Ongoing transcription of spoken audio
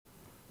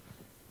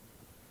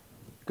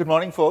Good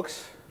morning,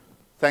 folks.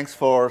 Thanks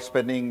for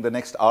spending the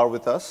next hour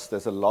with us.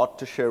 There's a lot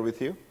to share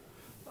with you.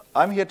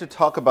 I'm here to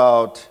talk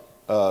about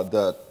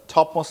the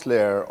topmost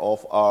layer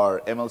of our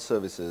ML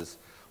services,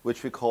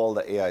 which we call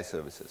the AI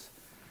services.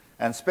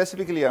 And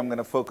specifically, I'm going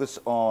to focus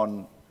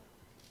on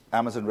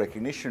Amazon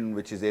Rekognition,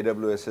 which is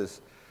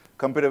AWS's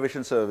computer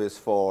vision service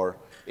for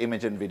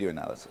image and video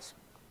analysis.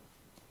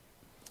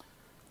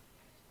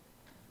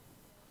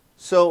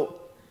 So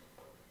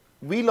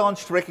we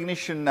launched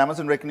Rekognition,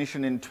 Amazon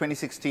Rekognition in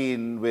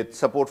 2016 with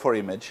support for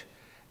image.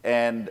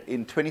 And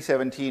in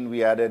 2017,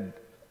 we added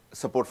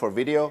support for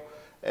video.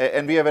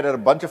 And we have added a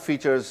bunch of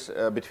features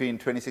between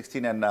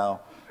 2016 and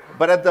now.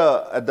 But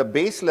at the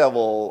base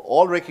level,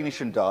 all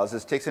Rekognition does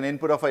is takes an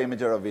input of an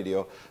image or a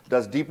video,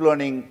 does deep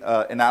learning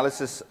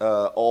analysis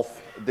of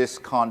this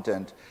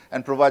content,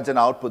 and provides an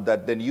output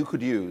that then you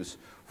could use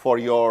for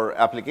your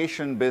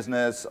application,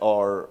 business,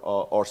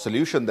 or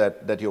solution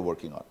that you're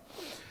working on.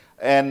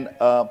 And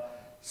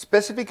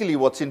specifically,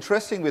 what's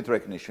interesting with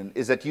Rekognition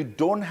is that you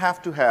don't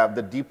have to have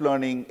the deep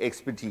learning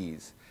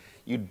expertise.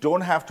 You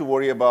don't have to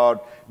worry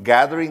about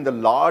gathering the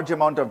large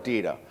amount of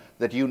data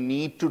that you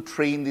need to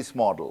train these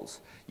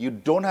models. You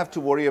don't have to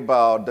worry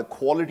about the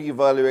quality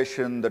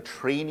evaluation, the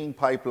training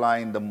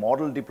pipeline, the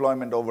model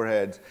deployment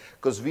overheads,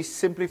 because we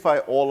simplify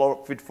all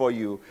of it for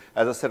you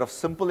as a set of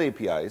simple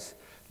APIs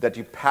that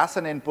you pass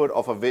an input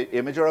of an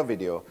image or a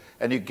video,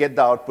 and you get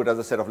the output as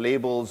a set of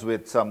labels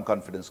with some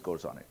confidence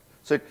scores on it.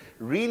 So it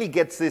really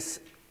gets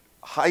this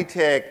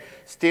high-tech,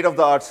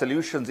 state-of-the-art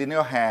solutions in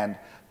your hand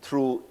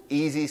through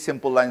easy,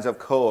 simple lines of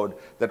code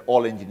that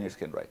all engineers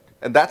can write.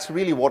 And that's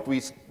really what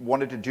we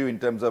wanted to do in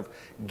terms of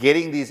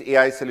getting these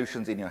AI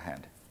solutions in your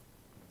hand.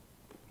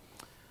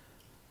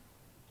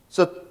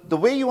 So the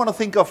way you want to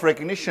think of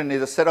Rekognition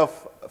is a set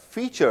of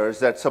features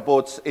that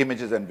supports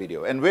images and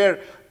video. And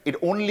where it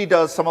only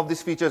does, some of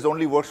these features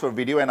only works for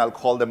video, and I'll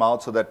call them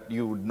out so that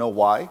you would know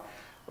why.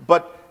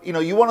 But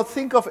you want to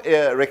think of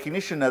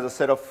Rekognition as a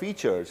set of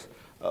features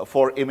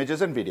for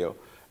images and video.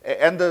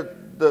 And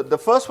the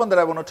first one that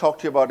I want to talk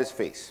to you about is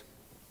face.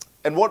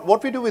 And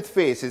what we do with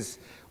face is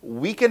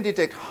we can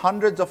detect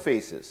hundreds of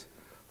faces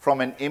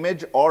from an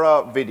image or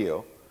a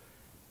video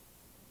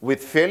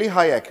with fairly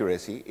high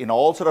accuracy in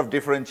all sort of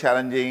different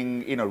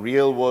challenging,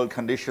 real-world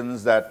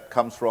conditions that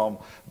comes from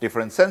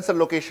different sensor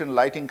location,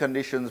 lighting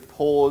conditions,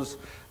 pose,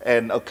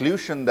 and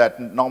occlusion that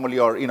normally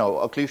are,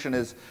 occlusion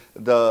is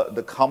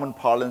the common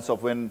parlance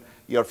of when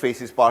your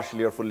face is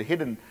partially or fully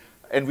hidden.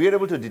 And we are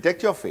able to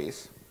detect your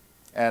face,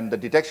 and the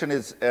detection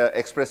is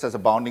expressed as a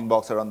bounding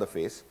box around the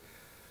face.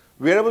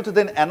 We are able to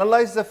then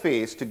analyze the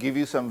face to give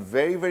you some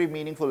very, very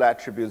meaningful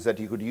attributes that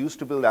you could use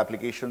to build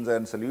applications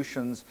and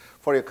solutions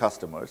for your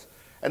customers.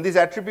 And these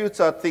attributes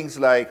are things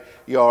like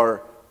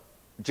your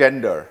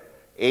gender,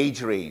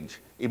 age range,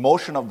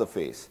 emotion of the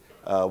face,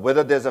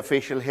 whether there's a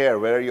facial hair,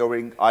 whether you're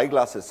wearing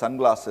eyeglasses,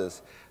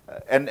 sunglasses,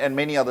 and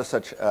many other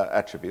such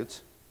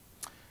attributes.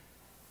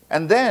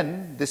 And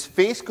then this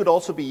face could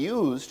also be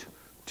used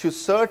to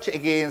search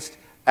against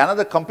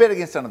compare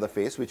against another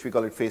face, which we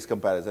call it face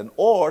comparison,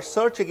 or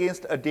search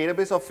against a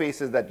database of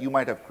faces that you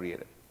might have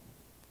created.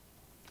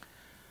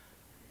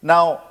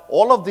 Now,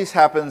 all of this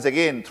happens,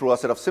 again, through a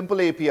set of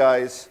simple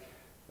APIs,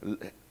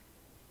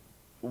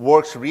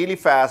 works really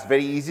fast,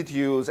 very easy to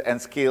use,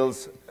 and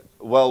scales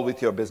well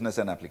with your business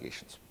and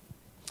applications.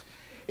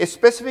 A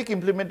specific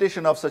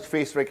implementation of such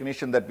face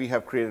recognition that we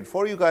have created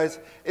for you guys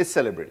is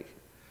Celebrity.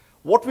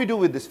 What we do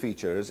with these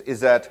features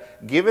is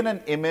that given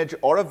an image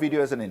or a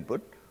video as an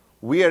input,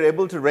 we are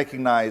able to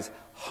recognize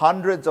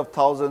hundreds of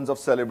thousands of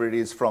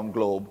celebrities from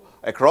globe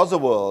across the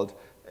world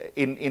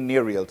in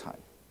near real time.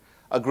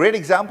 A great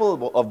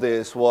example of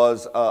this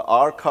was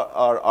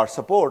our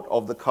support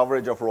of the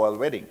coverage of Royal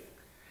Wedding.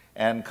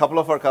 And a couple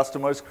of our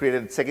customers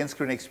created second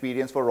screen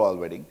experience for Royal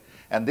Wedding.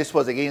 And this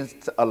was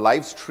against a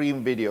live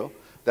stream video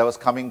that was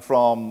coming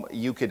from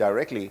UK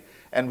directly.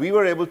 And we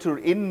were able to,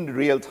 in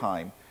real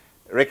time,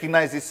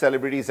 recognize these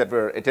celebrities that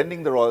were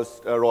attending the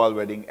Royal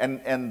Wedding.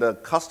 And the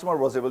customer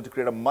was able to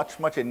create a much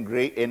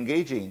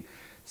engaging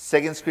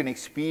second screen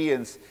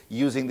experience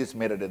using this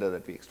metadata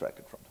that we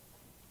extracted from them.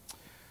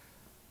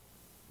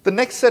 The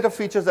next set of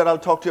features that I'll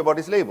talk to you about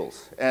is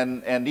labels.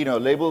 And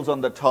labels on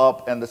the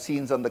top and the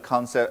scenes on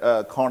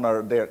the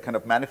corner, they're kind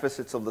of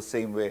manifests of the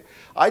same way.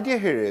 Idea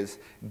here is,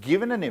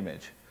 given an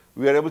image,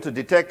 we are able to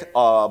detect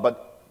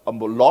but a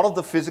lot of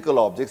the physical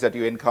objects that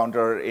you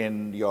encounter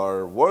in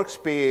your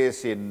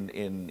workspace,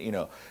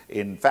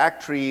 in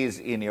factories,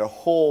 in your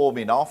home,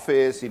 in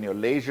office, in your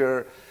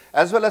leisure,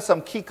 as well as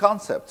some key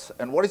concepts.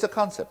 And what is a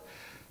concept?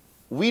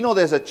 We know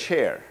there's a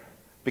chair,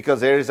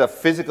 because there is a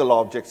physical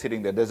object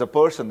sitting there. There's a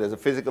person, there's a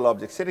physical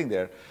object sitting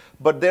there.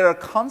 But there are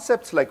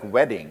concepts like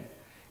wedding.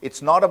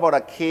 It's not about a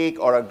cake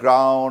or a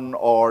gown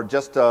or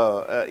just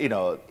a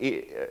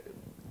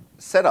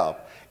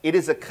setup. It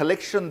is a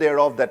collection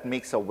thereof that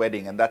makes a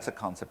wedding, and that's a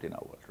concept in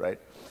our world, right?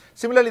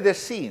 Similarly, there's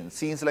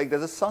scenes like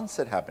there's a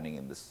sunset happening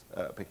in this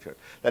picture,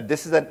 that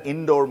this is an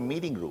indoor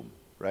meeting room.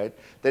 right?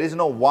 There is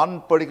no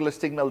one particular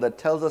signal that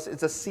tells us,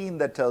 it's a scene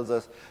that tells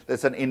us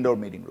there's an indoor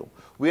meeting room.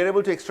 We are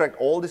able to extract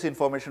all this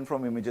information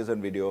from images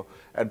and video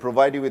and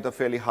provide you with a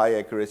fairly high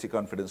accuracy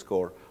confidence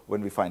score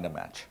when we find a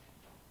match.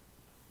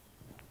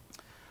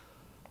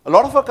 A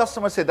lot of our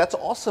customers say, that's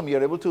awesome,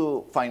 you're able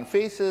to find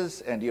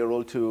faces and you're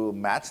able to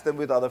match them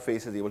with other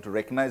faces, you're able to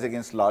recognize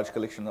against large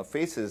collection of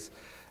faces,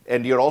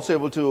 and you're also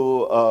able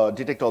to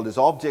detect all these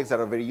objects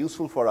that are very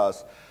useful for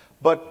us.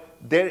 But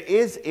there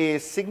is a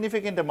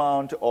significant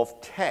amount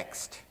of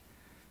text,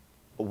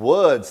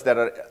 words that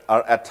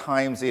are at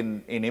times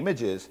in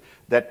images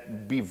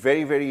that be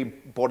very, very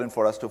important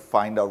for us to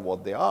find out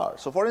what they are.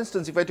 So for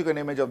instance, if I took an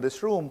image of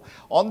this room,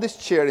 on this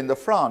chair in the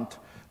front,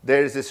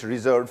 there is this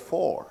reserved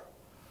for.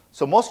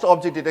 So most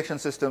object detection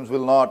systems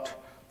will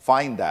not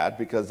find that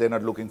because they're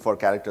not looking for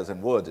characters and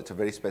words. It's a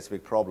very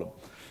specific problem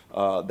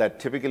that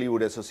typically you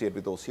would associate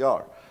with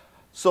OCR.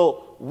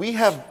 So we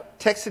have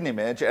text in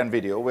image and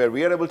video where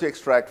we are able to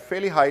extract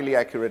fairly highly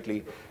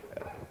accurately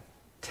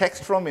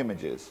text from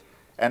images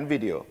and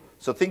video.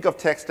 So think of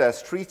text as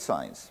street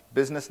signs,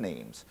 business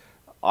names,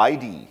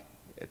 ID,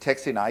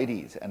 text in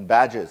IDs and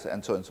badges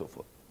and so on and so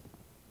forth.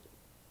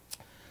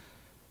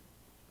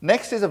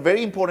 Next is a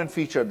very important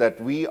feature that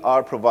we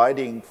are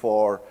providing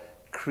for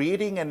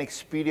creating an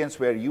experience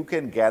where you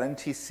can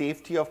guarantee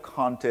safety of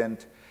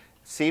content,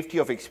 safety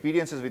of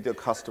experiences with your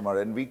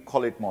customer, and we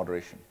call it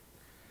moderation.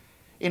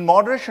 In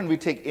moderation, we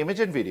take image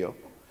and video,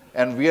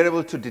 and we are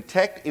able to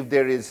detect if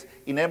there is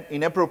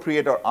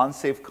inappropriate or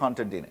unsafe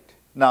content in it.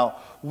 Now,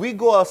 we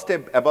go a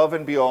step above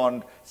and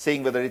beyond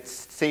saying whether it's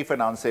safe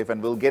and unsafe,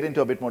 and we'll get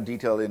into a bit more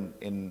detail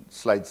in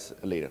slides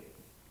later.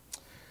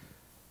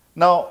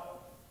 Now,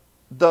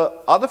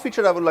 the other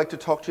feature I would like to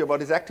talk to you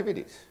about is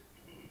activities.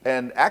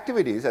 And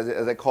activities,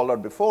 as I called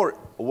out before,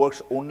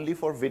 works only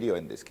for video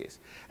in this case.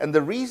 And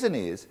the reason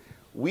is,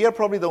 we are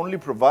probably the only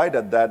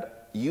provider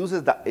that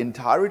uses the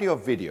entirety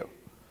of video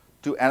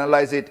to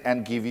analyze it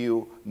and give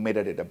you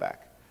metadata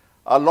back.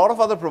 A lot of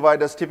other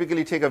providers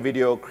typically take a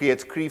video,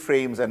 creates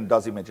keyframes, and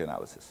does image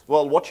analysis.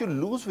 Well, what you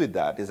lose with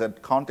that is a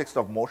context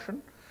of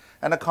motion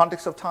and a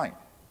context of time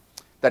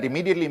that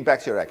immediately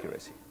impacts your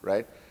accuracy,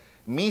 right?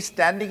 Me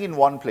standing in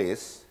one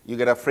place, you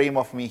get a frame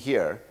of me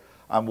here,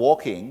 I'm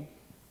walking,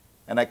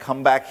 and I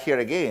come back here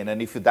again,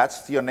 and if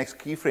that's your next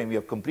keyframe, you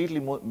have completely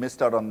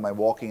missed out on my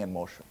walking and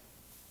motion,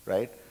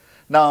 right?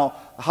 Now,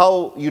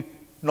 how you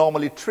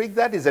normally trick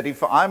that is that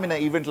if I'm in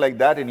an event like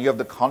that and you have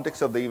the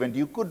context of the event,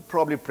 you could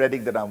probably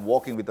predict that I'm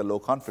walking with a low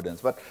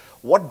confidence. But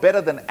what better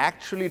than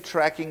actually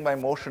tracking my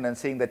motion and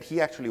saying that he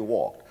actually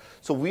walked?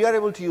 So we are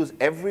able to use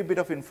every bit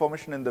of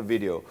information in the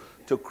video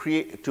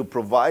to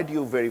provide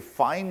you very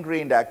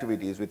fine-grained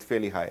activities with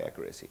fairly high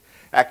accuracy.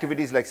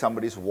 Activities like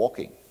somebody's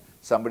walking,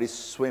 somebody's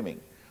swimming,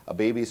 a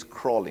baby's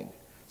crawling,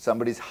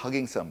 somebody's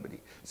hugging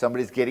somebody,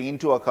 somebody's getting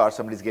into a car,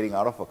 somebody's getting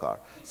out of a car,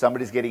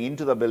 somebody's getting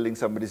into the building,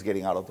 somebody's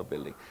getting out of the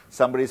building,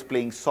 somebody's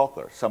playing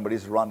soccer,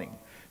 somebody's running.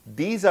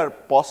 These are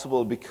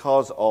possible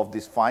because of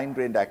this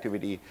fine-grained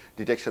activity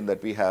detection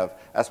that we have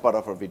as part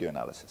of our video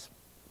analysis.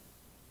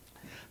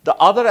 The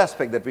other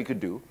aspect that we could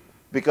do,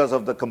 because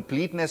of the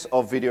completeness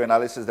of video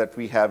analysis that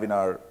we have in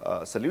our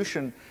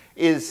solution,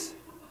 is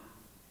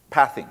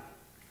pathing.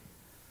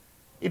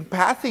 In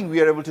pathing, we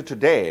are able to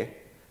today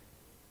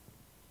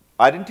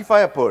identify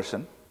a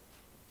person,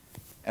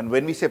 and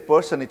when we say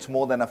person, it's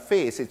more than a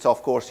face, it's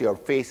of course your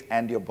face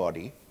and your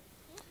body.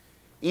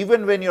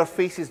 Even when your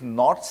face is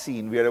not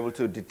seen, we are able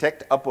to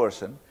detect a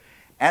person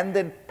and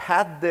then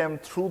path them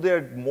through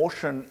their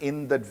motion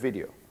in that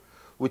video.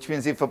 Which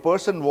means if a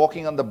person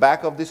walking on the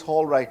back of this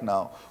hall right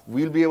now,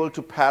 we'll be able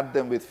to path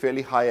them with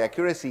fairly high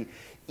accuracy,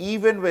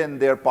 even when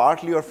they're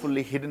partly or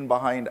fully hidden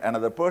behind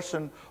another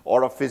person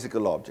or a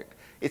physical object.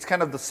 It's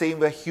kind of the same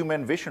way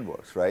human vision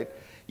works, right?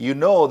 You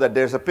know that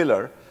there's a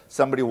pillar,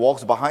 somebody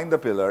walks behind the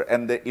pillar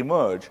and they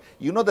emerge.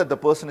 You know that the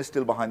person is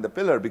still behind the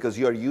pillar because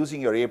you're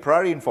using your a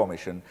priori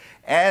information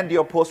and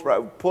your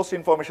post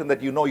information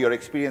that you know your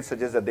experience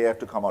suggests that they have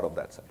to come out of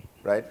that side,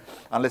 right?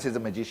 Unless it's a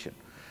magician.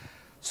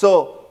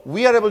 So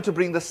we are able to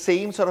bring the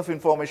same sort of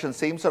information,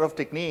 same sort of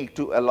technique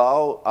to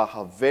allow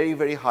a very,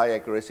 very high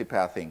accuracy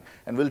pathing.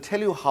 And we'll tell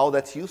you how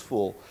that's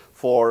useful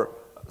for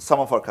some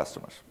of our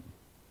customers.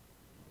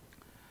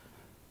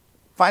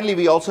 Finally,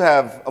 we also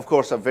have, of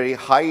course, a very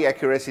high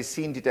accuracy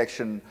scene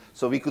detection.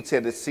 So we could say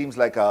this seems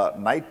like a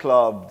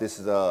nightclub, this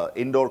is an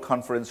indoor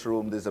conference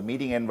room, there's a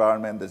meeting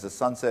environment, there's a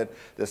sunset,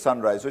 there's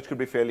sunrise, which could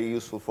be fairly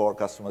useful for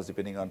customers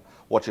depending on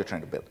what you're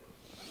trying to build.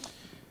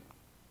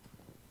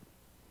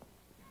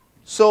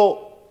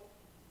 So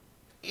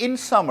in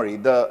summary,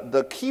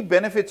 the key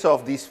benefits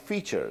of these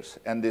features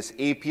and this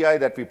API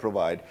that we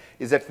provide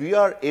is that we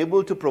are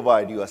able to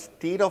provide you a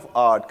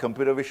state-of-art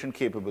computer vision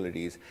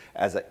capabilities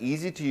as an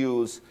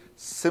easy-to-use,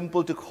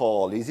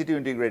 simple-to-call,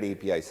 easy-to-integrate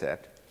API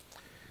set.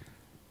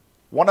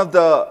 One of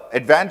the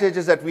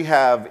advantages that we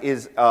have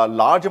is a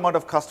large amount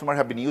of customers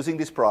have been using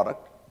this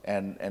product,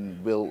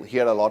 and we'll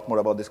hear a lot more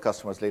about these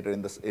customers later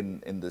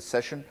in this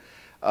session.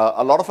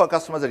 A lot of our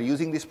customers are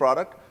using this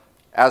product.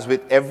 As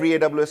with every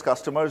AWS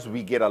customers,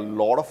 we get a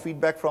lot of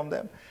feedback from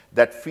them.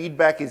 That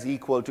feedback is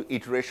equal to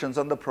iterations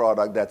on the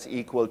product, that's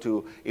equal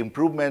to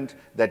improvement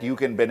that you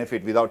can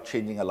benefit without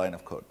changing a line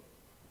of code.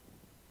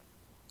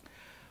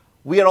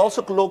 We are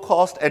also low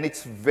cost, and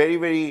it's very,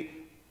 very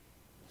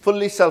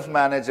fully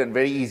self-managed and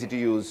very easy to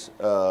use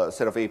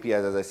set of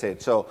APIs, as I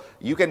said. So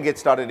you can get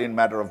started in a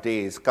matter of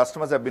days.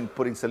 Customers have been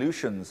putting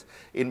solutions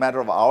in a matter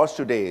of hours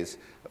to days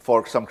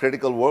for some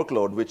critical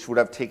workload, which would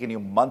have taken you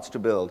months to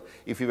build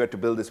if you were to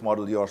build this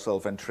model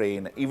yourself and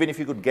train, even if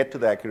you could get to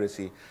the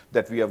accuracy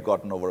that we have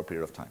gotten over a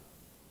period of time.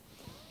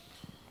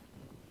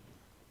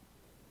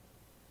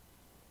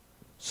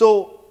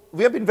 So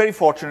we have been very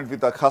fortunate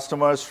with our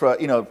customers.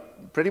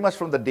 Pretty much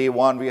from the day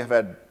one, we have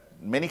had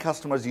many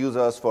customers use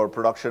us for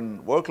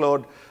production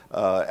workload.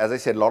 As I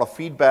said, a lot of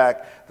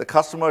feedback. The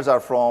customers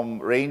are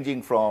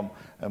ranging from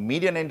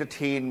media and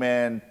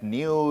entertainment,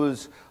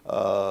 news,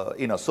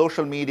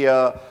 social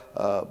media,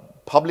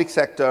 public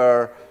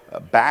sector,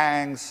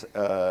 banks,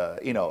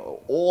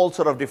 all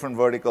sort of different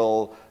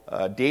vertical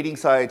dating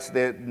sites.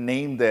 They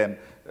name them.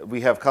 We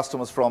have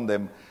customers from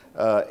them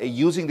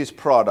using this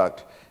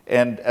product.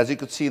 And as you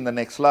could see in the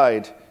next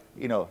slide,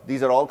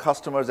 these are all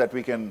customers that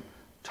we can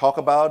talk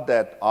about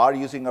that are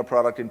using our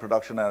product in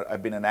production.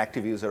 I've been an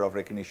active user of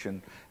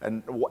Rekognition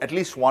and at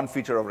least one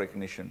feature of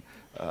Rekognition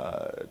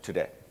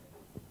today.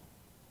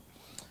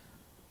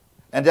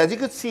 And as you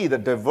could see, the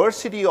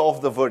diversity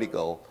of the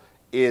vertical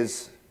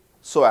is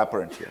so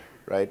apparent here,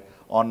 right?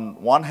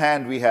 On one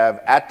hand, we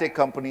have ad tech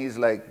companies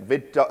like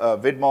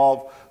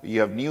Vidmob. You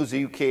have News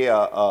UK,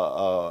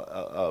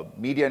 a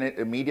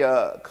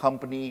media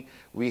company.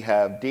 We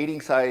have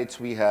dating sites.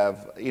 We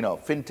have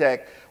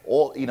fintech.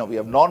 We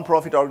have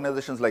non-profit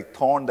organizations like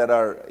Thorn that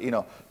are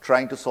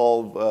trying to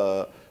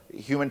solve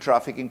human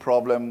trafficking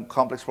problem,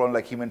 complex problem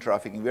like human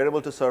trafficking. We're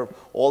able to serve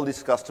all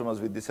these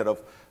customers with this set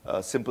of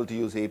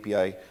simple-to-use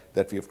API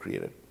that we have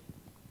created.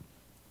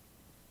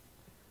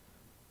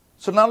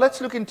 So now let's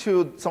look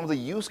into some of the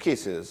use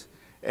cases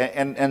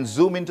and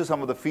zoom into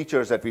some of the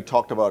features that we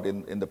talked about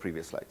in the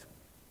previous slides.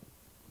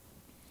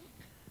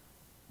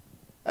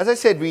 As I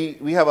said,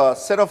 we have a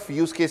set of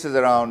use cases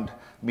around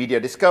media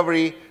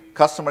discovery,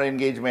 customer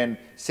engagement,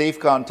 safe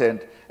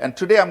content, and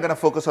today I'm going to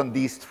focus on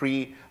these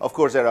three. Of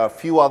course, there are a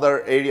few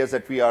other areas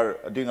that we are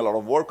doing a lot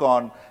of work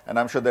on, and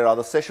I'm sure there are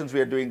other sessions we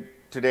are doing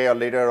today or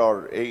later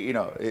or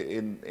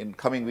in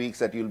coming weeks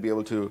that you'll be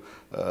able to,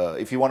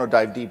 if you want to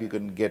dive deep, you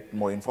can get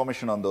more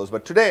information on those.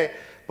 But today,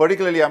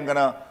 particularly, I'm going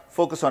to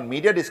focus on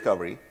media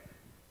discovery.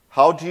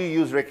 How do you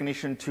use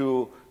Rekognition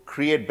to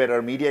create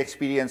better media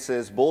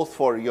experiences, both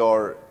for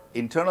your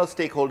internal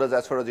stakeholders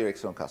as well as your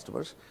external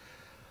customers?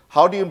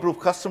 How do you improve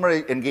customer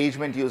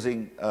engagement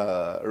using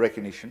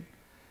Rekognition?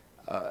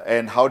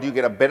 And how do you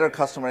get a better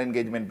customer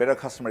engagement, better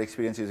customer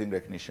experience using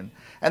Rekognition?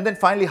 And then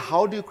finally,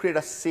 how do you create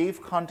a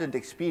safe content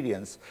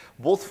experience,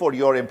 both for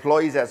your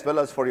employees as well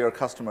as for your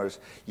customers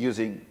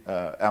using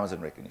Amazon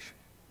Rekognition?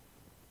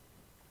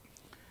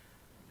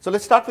 So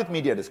let's start with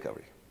media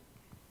discovery.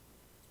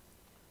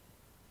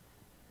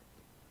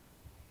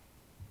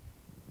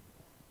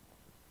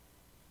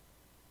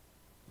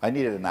 I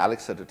needed an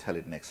Alexa to tell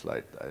it next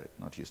slide. I'm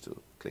not used to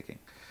clicking.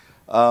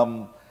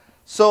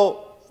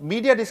 So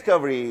media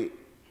discovery,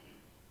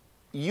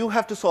 you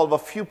have to solve a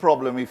few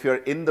problems if you're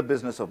in the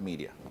business of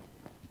media.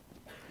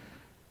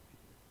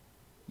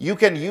 You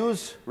can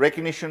use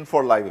Rekognition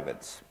for live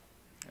events.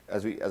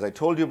 As I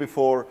told you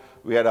before,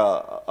 we had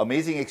an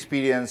amazing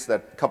experience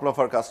that a couple of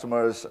our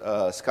customers,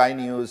 Sky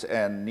News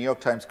and New York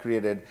Times,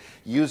 created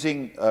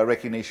using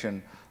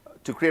Rekognition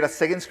to create a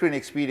second screen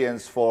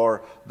experience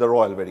for the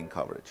royal wedding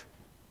coverage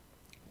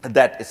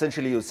that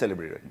essentially use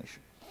celebrity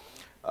recognition.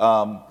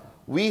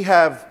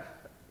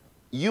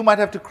 You might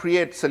have to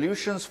create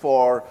solutions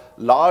for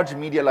large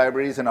media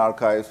libraries and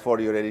archives for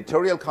your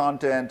editorial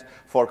content,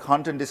 for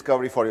content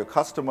discovery for your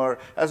customer,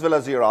 as well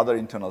as your other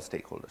internal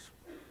stakeholders.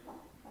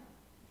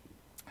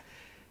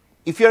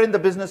 If you're in the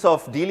business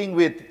of dealing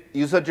with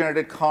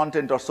user-generated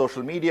content or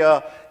social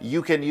media,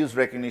 you can use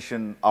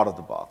Rekognition out of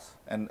the box.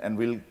 And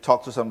we'll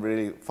talk to some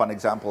really fun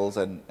examples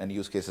and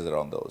use cases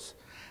around those.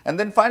 And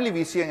then finally,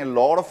 we're seeing a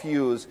lot of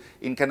use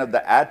in kind of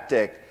the ad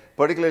tech,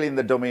 particularly in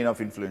the domain of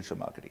influencer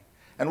marketing.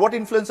 And what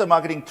influencer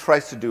marketing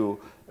tries to do,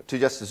 to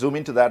just zoom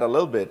into that a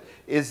little bit,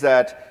 is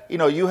that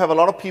you have a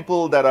lot of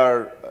people that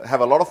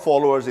have a lot of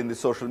followers in the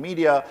social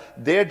media.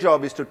 Their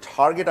job is to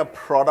target a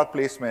product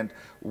placement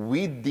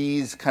with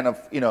these kind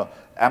of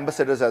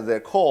ambassadors, as they're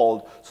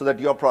called, so that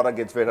your product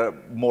gets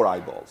more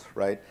eyeballs,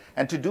 right?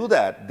 And to do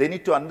that, they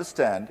need to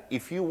understand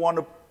if you want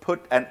to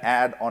put an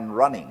ad on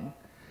running,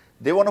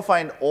 they want to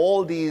find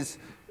all these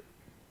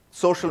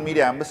social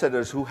media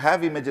ambassadors who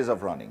have images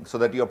of running so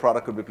that your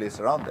product could be placed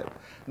around them.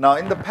 Now,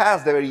 in the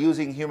past, they were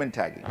using human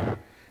tagging.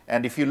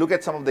 And if you look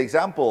at some of the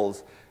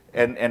examples,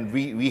 and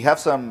we have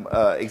some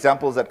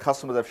examples that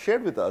customers have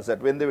shared with us, that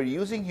when they were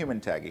using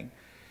human tagging,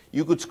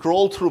 you could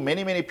scroll through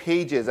many, many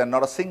pages and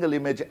not a single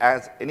image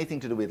has anything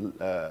to do with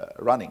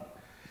running.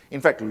 In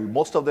fact,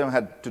 most of them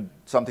had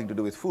something to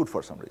do with food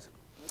for some reason.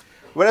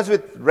 Whereas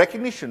with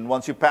recognition,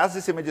 once you pass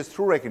these images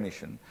through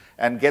recognition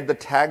and get the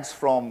tags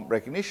from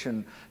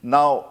recognition,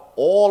 now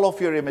all of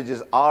your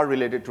images are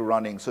related to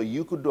running. So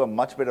you could do a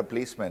much better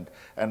placement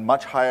and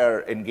much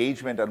higher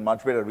engagement and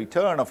much better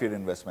return of your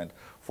investment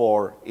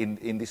for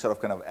in these sort of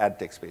kind of ad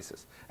tech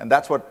spaces. And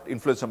that's what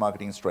influencer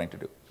marketing is trying to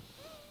do.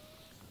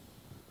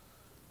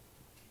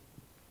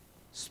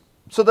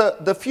 So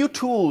the few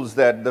tools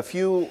the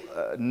few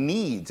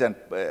needs and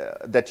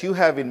that you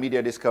have in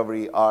media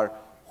discovery are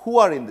who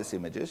are in these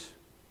images,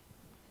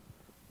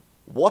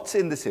 what's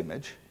in this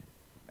image,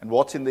 and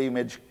what's in the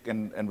image,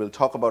 and we'll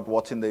talk about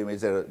what's in the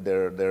image.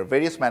 There are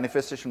various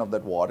manifestations of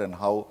that what and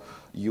how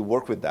you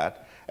work with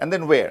that, and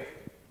then where.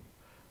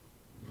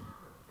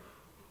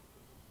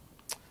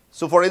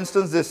 So for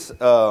instance, this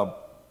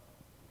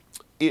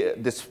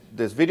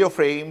video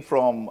frame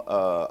from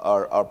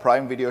our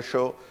Prime Video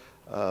show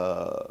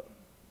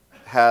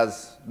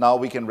now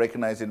we can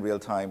recognize in real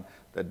time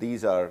that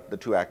these are the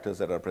two actors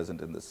that are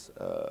present in this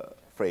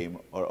frame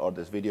or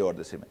this video or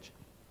this image.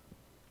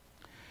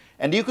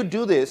 And you could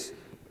do this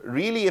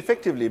really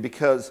effectively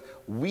because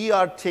we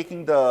are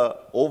taking the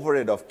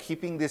overhead of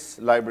keeping this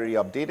library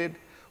updated.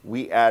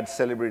 We add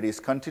celebrities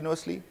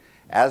continuously.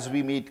 As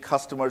we meet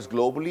customers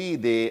globally,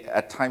 they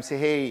at times say,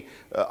 hey,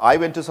 I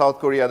went to South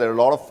Korea. There are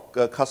a lot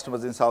of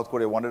customers in South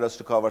Korea wanted us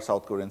to cover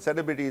South Korean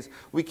celebrities.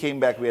 We came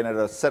back, we had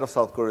a set of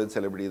South Korean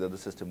celebrities that the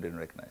system didn't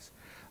recognize.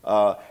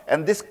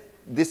 And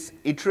this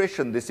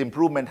iteration, this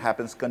improvement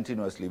happens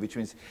continuously, which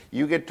means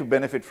you get to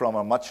benefit from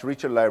a much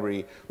richer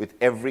library with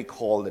every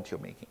call that you're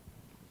making.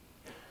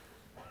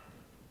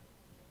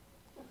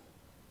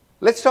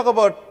 Let's talk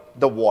about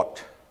the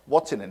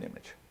what's in an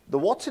image. The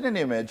what's in an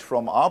image,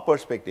 from our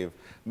perspective,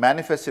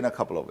 manifests in a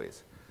couple of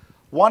ways.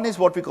 One is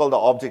what we call the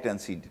object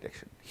and scene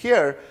detection.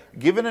 Here,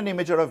 given an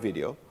image or a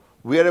video,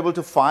 we are able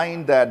to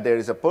find that there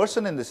is a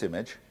person in this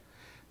image,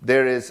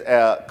 there is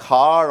a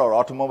car or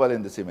automobile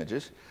in these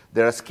images,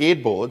 there are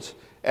skateboards,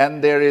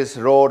 and there is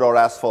road or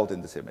asphalt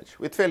in this image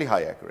with fairly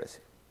high accuracy.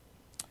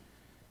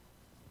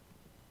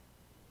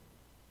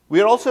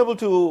 We are also able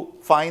to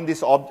find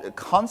these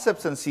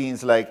concepts and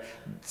scenes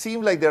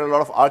seem like there are a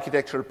lot of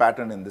architectural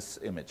pattern in this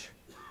image.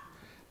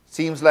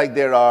 Seems like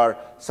there are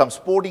some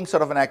sporting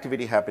sort of an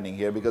activity happening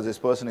here because this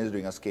person is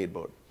doing a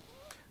skateboard.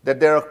 That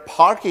there are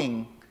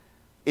parking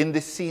in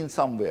this scene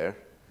somewhere.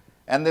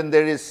 And then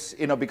there is,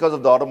 because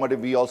of the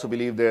automotive, we also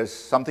believe there's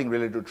something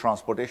related to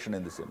transportation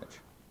in this image.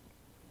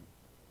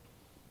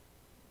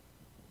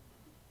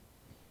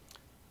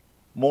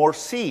 More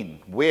scene,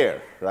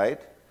 where,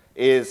 right,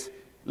 is,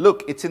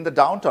 look, it's in the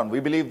downtown.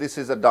 We believe this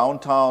is a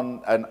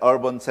downtown, an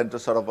urban center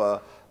sort of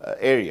a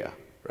area,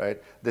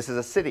 right? This is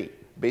a city.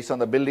 Based on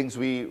the buildings,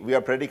 we are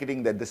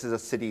predicating that this is a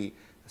city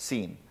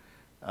scene,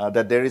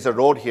 that there is a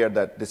road here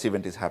that this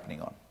event is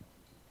happening on.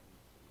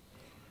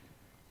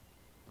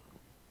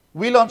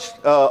 We launched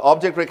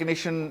object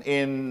recognition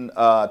in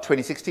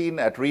 2016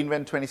 at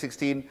reInvent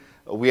 2016.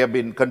 We have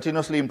been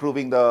continuously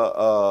improving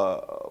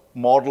the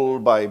model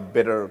by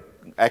better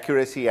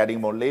accuracy,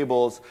 adding more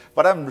labels.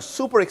 But I'm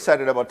super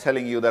excited about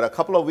telling you that a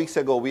couple of weeks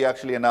ago, we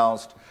actually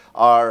announced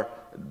our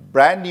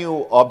brand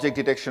new object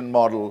detection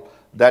model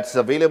that's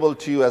available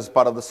to you as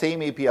part of the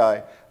same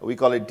API. We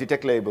call it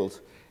Detect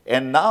Labels.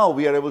 And now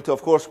we are able to,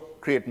 of course,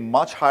 create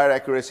much higher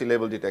accuracy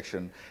label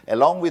detection,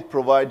 along with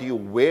provide you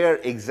where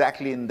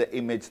exactly in the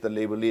image the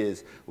label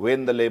is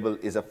when the label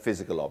is a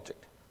physical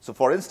object. So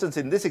for instance,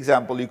 in this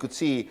example, you could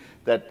see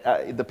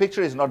that the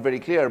picture is not very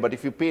clear, but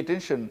if you pay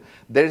attention,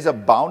 there is a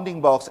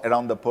bounding box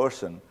around the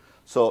person.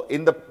 So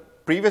in the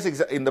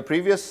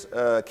previous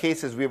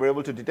cases, we were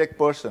able to detect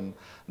person.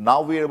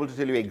 Now we are able to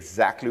tell you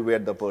exactly where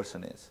the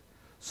person is.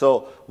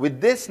 So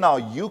with this now,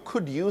 you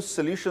could use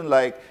solution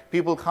like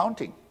people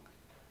counting,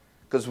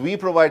 because we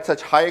provide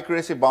such high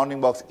accuracy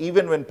bounding box.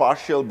 Even when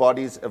partial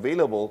body is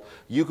available,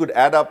 you could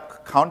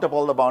count up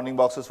all the bounding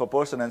boxes for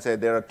person and say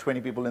there are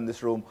 20 people in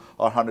this room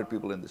or 100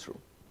 people in this room.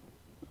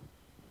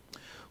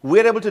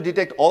 We're able to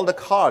detect all the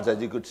cards,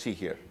 as you could see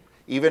here,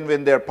 even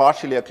when they're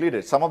partially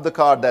occluded. Some of the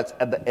card that's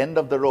at the end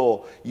of the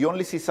row, you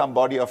only see some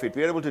body of it.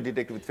 We're able to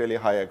detect with fairly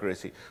high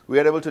accuracy. We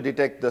are able to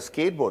detect the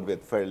skateboard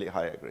with fairly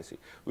high accuracy.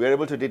 We are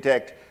able to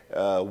detect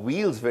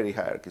wheels very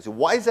high accuracy.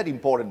 Why is that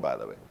important, by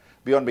the way?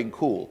 Beyond being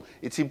cool,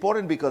 it's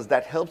important because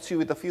that helps you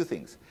with a few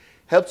things.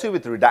 Helps you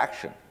with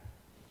redaction.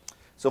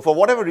 So for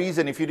whatever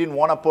reason, if you didn't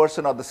want a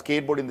person or the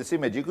skateboard in this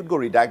image, you could go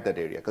redact that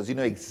area because you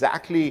know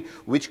exactly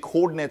which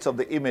coordinates of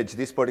the image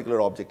this particular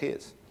object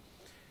is.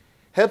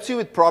 Helps you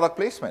with product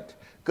placement,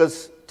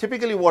 because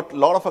typically what a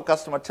lot of a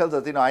customer tells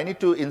us, I need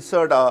to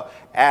insert an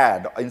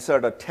ad,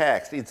 insert a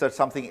text, insert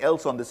something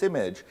else on this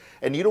image,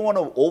 and you don't want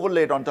to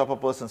overlay it on top of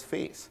a person's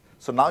face.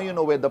 So now you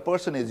know where the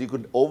person is. You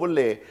could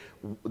overlay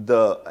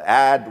the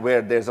ad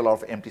where there's a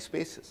lot of empty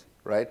spaces,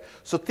 right?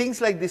 So things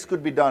like this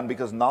could be done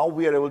because now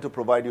we are able to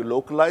provide you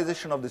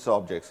localization of these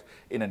objects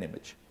in an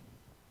image.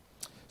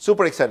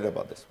 Super excited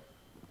about this.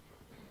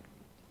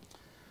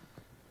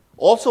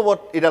 Also,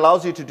 what it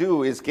allows you to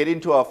do is get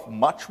into a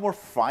much more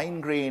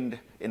fine-grained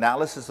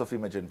analysis of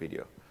image and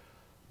video.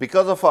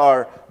 Because of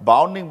our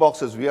bounding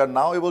boxes, we are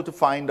now able to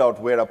find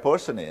out where a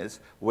person is,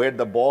 where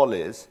the ball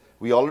is.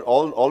 We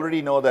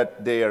already know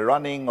that they are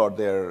running or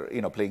they're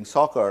playing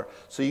soccer.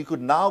 So you could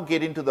now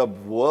get into the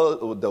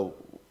wealth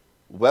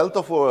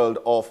of world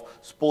of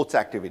sports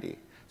activity,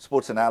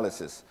 sports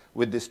analysis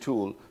with this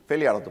tool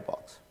fairly out of the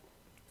box.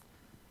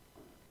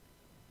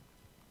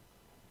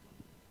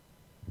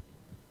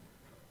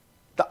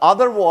 The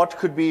other what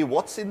could be,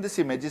 what's in this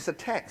image is a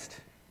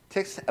text.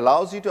 Text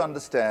allows you to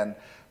understand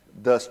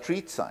the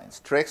street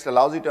signs. Text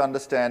allows you to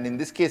understand, in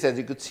this case, as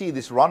you could see,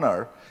 this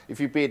runner, if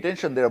you pay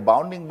attention, there are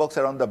bounding box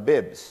around the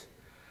bibs.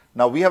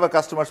 Now, we have a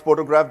customer's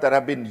photograph that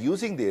have been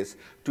using this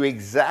to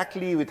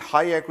exactly, with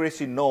high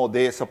accuracy, know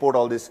they support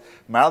all these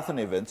marathon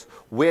events,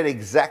 where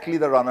exactly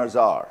the runners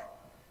are.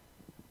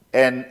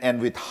 And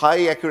with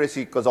high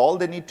accuracy, because all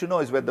they need to know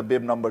is where the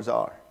bib numbers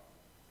are.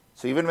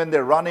 So even when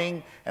they're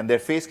running and their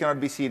face cannot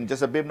be seen,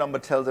 just a bib number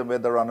tells them where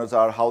the runners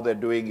are, how they're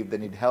doing, if they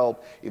need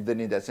help, if they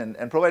need that,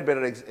 and provide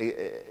better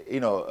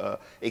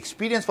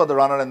experience for the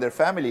runner and their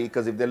family,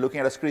 because if they're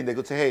looking at a screen, they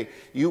could say, hey,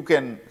 you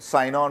can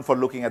sign on for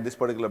looking at this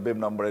particular bib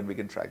number and we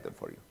can track them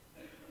for you,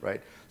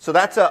 right? So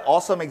that's an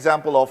awesome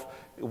example of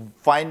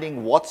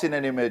finding what's in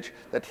an image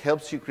that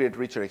helps you create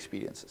richer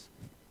experiences.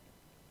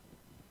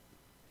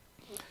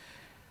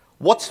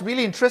 What's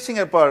really interesting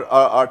about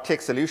our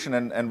tech solution,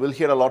 and we'll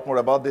hear a lot more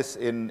about this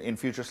in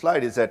future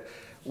slides, is that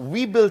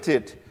we built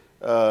it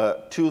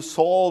to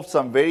solve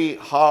some very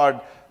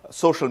hard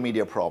social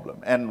media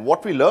problem. And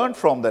what we learned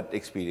from that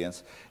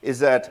experience is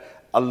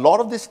that a lot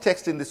of this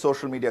text in the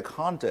social media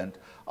content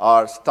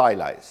are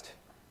stylized,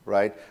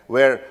 right?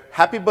 Where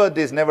happy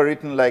birthday is never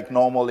written like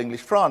normal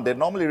English font. They're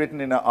normally written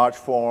in an arch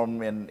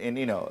form and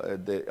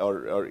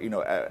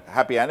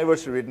happy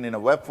anniversary written in a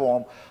web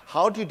form.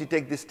 How do you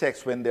detect this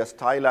text when they're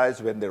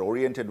stylized, when they're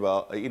oriented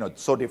well,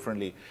 so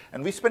differently?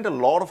 And we spent a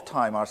lot of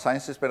time, our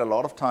scientists spent a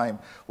lot of time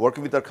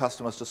working with our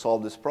customers to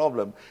solve this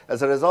problem.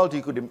 As a result,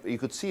 you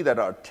could see that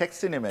our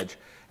text in image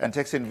and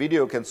text in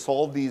video can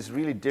solve these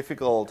really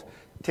difficult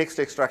text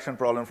extraction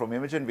problem from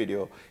image and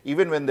video,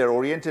 even when they're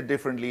oriented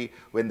differently,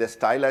 when they're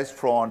stylized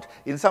font,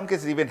 in some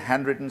cases even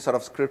handwritten sort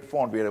of script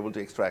font, we are able to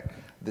extract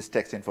this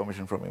text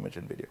information from image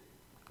and video.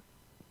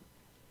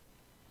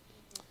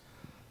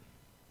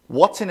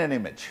 What's in an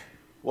image?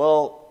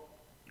 Well,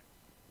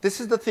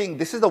 this is the thing,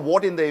 this is the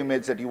what in the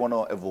image that you want to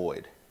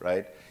avoid,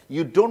 right?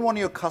 You don't want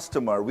your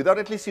customer, without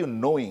at least you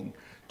knowing,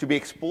 to be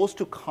exposed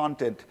to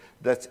content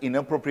that's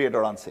inappropriate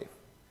or unsafe.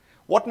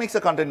 What makes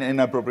the content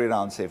inappropriate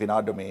and unsafe in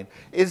our domain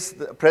is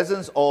the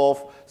presence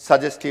of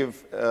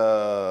suggestive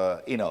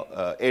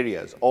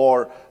areas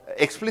or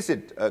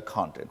explicit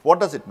content. What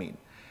does it mean?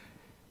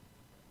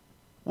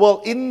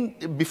 Well,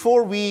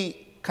 before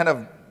we kind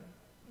of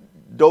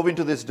dove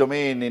into this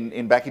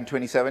domain back in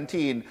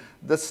 2017,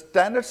 the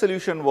standard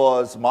solution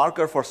was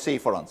marker for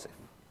safe or unsafe,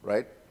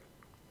 right?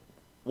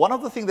 One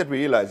of the things that we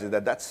realized is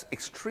that that's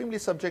extremely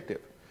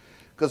subjective,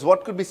 because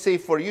what could be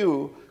safe for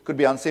you could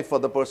be unsafe for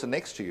the person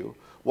next to you.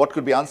 What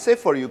could be unsafe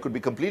for you could be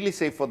completely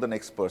safe for the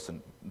next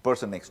person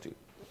next to you.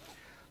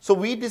 So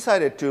we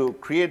decided to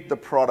create the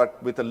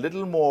product with a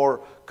little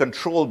more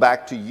control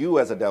back to you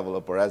as a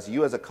developer, as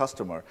you as a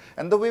customer.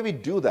 And the way we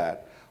do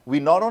that, we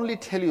not only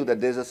tell you that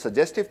there's a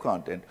suggestive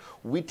content,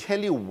 we tell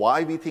you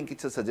why we think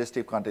it's a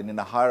suggestive content in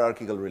a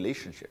hierarchical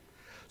relationship.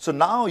 So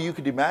now you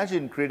could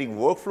imagine creating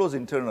workflows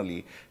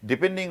internally,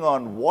 depending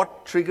on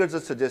what triggers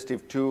a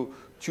suggestive to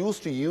choose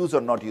to use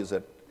or not use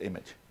that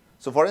image.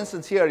 So for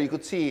instance, here you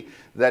could see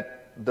that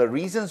the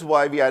reasons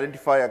why we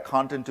identify a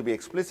content to be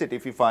explicit,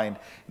 if you find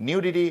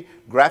nudity,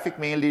 graphic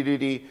male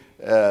nudity,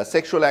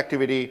 sexual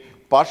activity,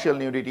 partial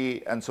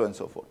nudity, and so on and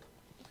so forth.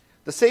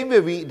 The same way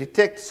we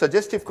detect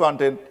suggestive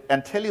content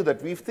and tell you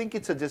that we think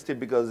it's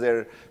suggestive because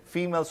they're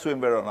female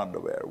swimwear or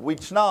underwear,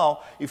 which now,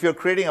 if you're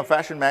creating a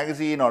fashion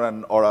magazine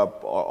or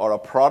a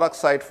product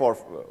site for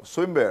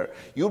swimwear,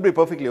 you'll be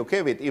perfectly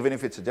okay with, even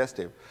if it's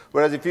suggestive.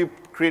 Whereas if you're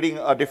creating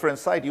a different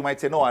site, you might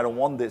say, no, I don't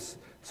want this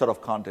sort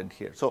of content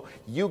here. So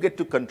you get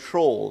to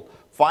control,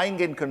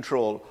 fine-grained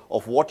control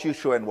of what you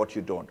show and what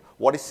you don't,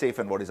 what is safe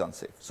and what is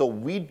unsafe. So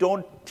we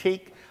don't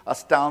take a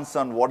stance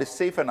on what is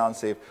safe and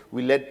unsafe.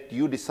 We let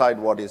you decide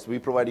what is.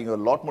 We're providing you a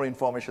lot more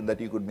information that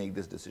you could make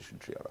this decision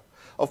tree out of.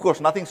 Of course,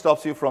 nothing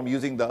stops you from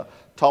using the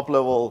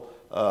top-level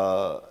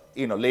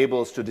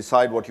labels to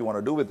decide what you want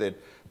to do with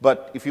it.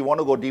 But if you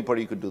want to go deeper,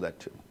 you could do that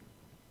too.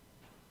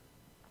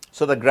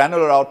 So the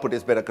granular output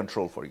is better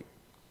control for you.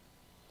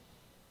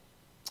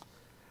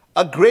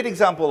 A great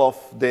example of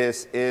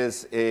this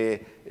is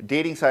a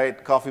dating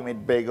site, Coffee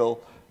Mate Bagel.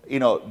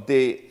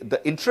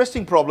 The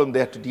interesting problem they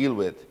have to deal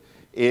with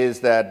is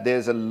that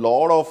there's a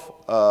lot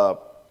of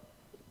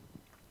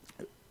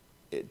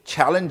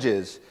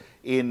challenges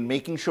in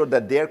making sure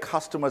that their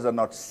customers are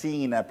not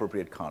seeing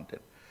inappropriate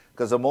content.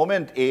 Because the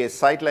moment a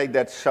site like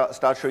that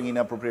starts showing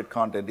inappropriate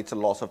content, it's a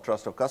loss of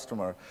trust of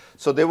customer.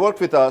 So they worked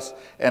with us,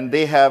 and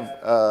they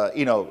have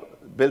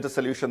built a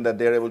solution that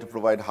they're able to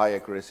provide high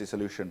accuracy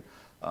solution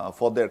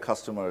for their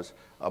customers,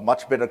 a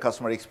much better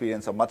customer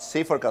experience, a much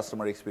safer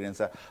customer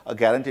experience, a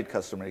guaranteed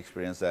customer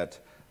experience that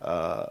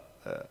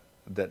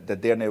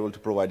they are able to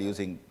provide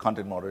using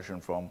content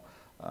moderation from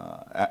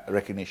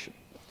Rekognition.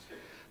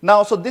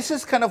 Now, so this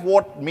is kind of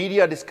what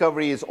media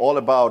discovery is all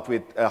about,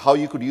 with how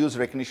you could use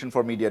Rekognition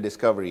for media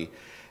discovery.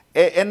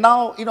 And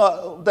now,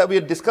 that we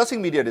are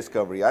discussing media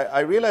discovery, I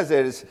realize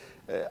there is,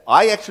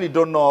 I actually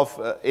don't know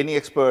of any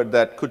expert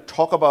that could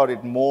talk about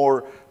it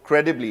more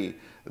credibly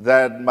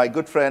than my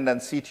good friend and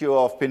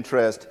CTO of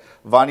Pinterest,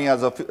 Vanya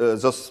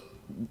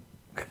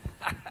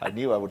I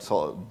knew I would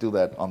do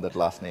that on that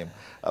last name.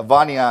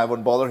 Vanya, I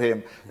wouldn't bother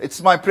him.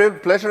 It's my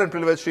pleasure and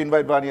privilege to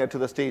invite Vanya to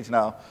the stage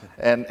now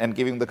and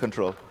give him the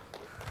control.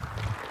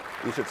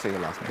 You should say your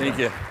last name. Thank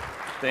you.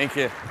 Thank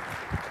you.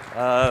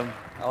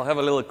 I'll have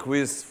a little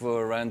quiz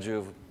for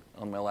Ranju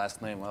on my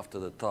last name after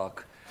the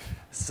talk.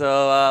 So,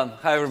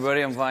 hi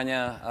everybody, I'm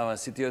Vanya. I'm a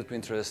CTO at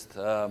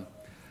Pinterest.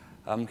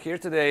 I'm here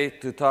today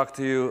to talk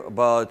to you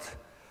about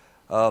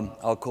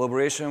our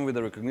collaboration with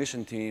the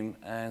Rekognition team,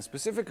 and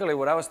specifically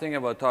what I was thinking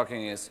about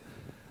talking is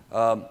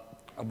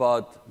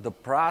about the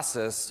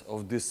process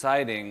of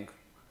deciding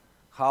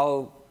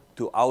how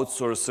to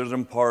outsource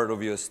certain part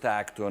of your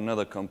stack to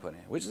another company,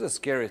 which is a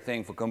scary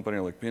thing for a company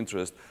like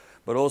Pinterest,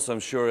 but also I'm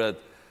sure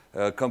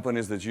that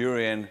companies that you're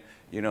in,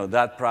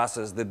 that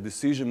process, the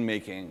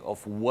decision-making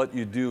of what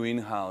you do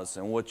in-house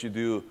and what you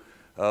do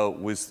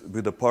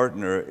with a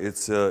partner,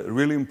 it's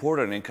really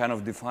important and kind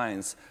of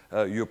defines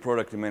your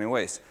product in many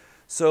ways.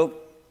 So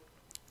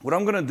what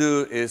I'm going to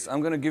do is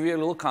I'm going to give you a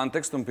little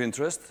context on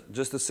Pinterest,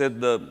 just to set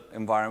the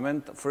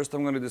environment. First,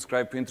 I'm going to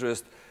describe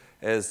Pinterest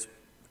as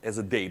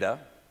a data.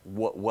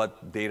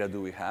 What data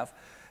do we have?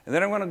 And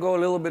then I'm going to go a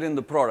little bit in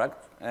the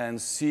product and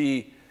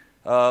see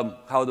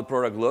how the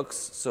product looks.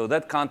 So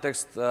that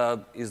context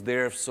is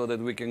there so that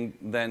we can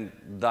then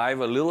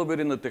dive a little bit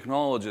in the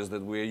technologies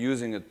that we are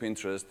using at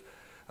Pinterest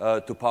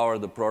to power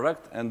the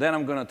product. And then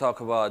I'm going to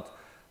talk about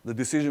the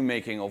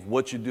decision-making of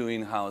what you do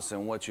in-house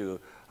and what you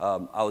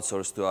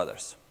outsource to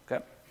others.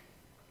 Okay?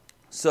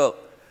 So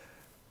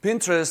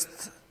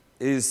Pinterest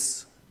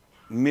is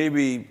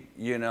maybe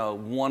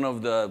one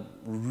of the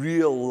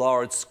real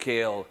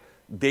large-scale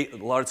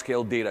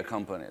data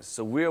companies.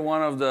 So we're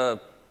one of the,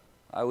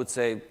 I would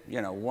say,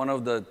 one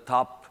of the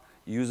top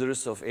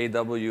users of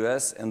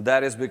AWS, and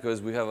that is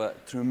because we have a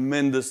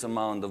tremendous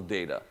amount of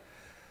data.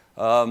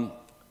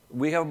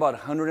 We have about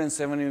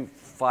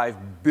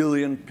 175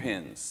 billion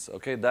pins.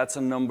 Okay, that's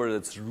a number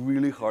that's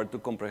really hard to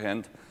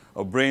comprehend.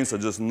 Our brains are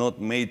just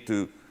not made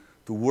to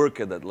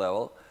work at that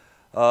level.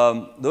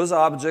 Those are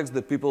objects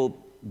that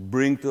people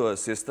bring to a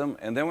system,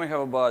 and then we have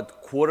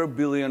about 250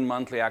 million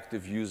monthly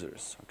active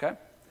users. Okay,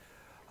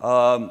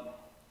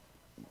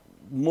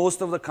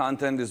 most of the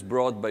content is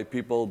brought by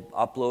people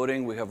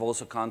uploading. We have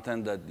also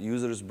content that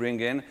users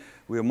bring in.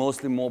 We are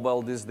mostly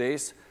mobile these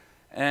days,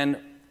 and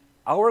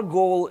our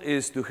goal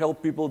is to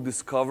help people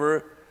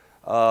discover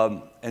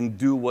and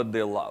do what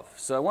they love.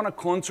 So I want to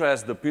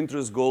contrast the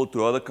Pinterest goal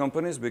to other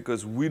companies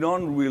because we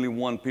don't really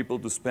want people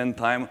to spend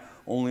time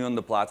only on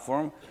the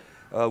platform.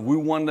 We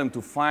want them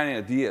to find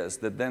ideas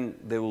that then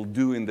they will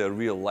do in their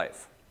real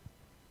life.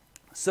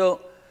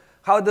 So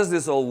how does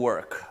this all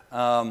work?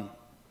 Let's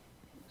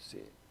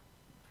see.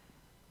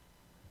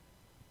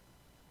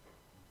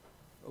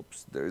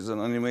 Oops, there's an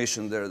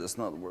animation there that's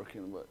not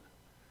working, but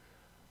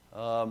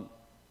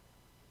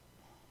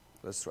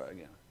let's try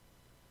again.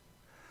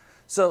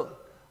 So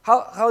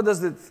how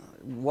does it,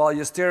 while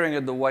you're staring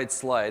at the white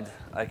slide,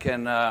 I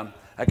can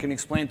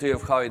explain to you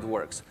how it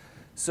works.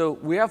 So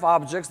we have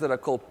objects that are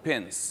called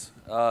pins.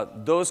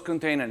 Those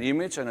contain an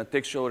image and a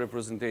textual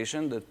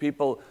representation that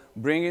people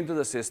bring into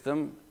the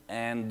system,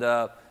 and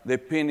they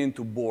pin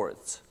into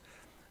boards.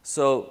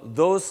 So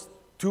those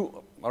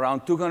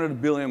around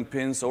 200 billion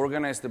pins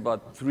organized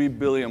about 3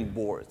 billion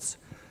boards.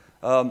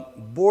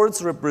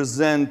 Boards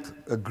represent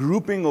a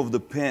grouping of the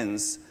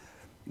pins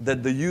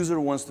that the user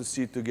wants to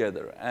see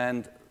together.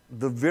 And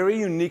the very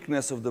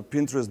uniqueness of the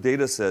Pinterest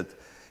data set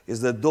is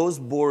that those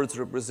boards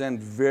represent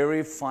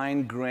very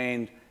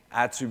fine-grained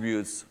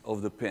attributes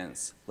of the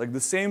pins. Like the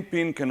same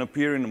pin can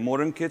appear in a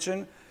modern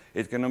kitchen,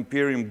 it can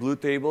appear in blue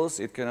tables,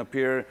 it can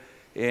appear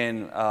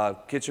in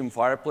kitchen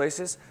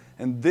fireplaces,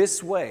 and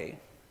this way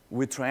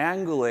we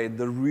triangulate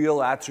the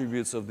real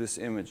attributes of these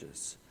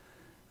images.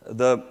 At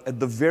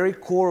the very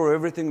core of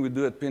everything we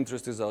do at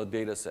Pinterest is our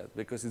data set,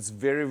 because it's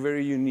very,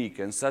 very unique,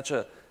 and such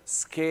a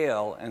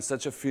scale and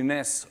such a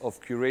finesse of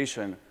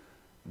curation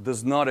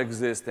does not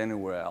exist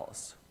anywhere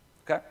else.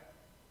 Okay?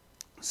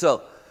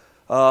 So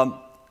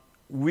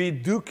we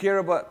do care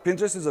about,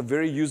 Pinterest is a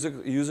very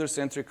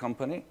user-centric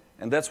company,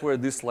 and that's where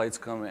these slides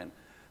come in.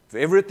 For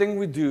everything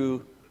we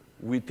do,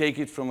 we take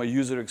it from a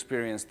user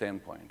experience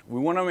standpoint.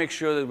 We want to make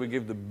sure that we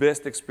give the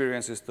best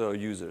experiences to our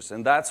users,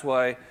 and that's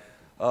why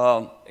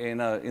in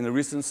a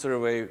recent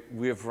survey,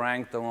 we have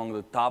ranked among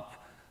the top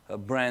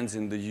brands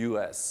in the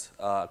US,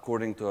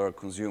 according to our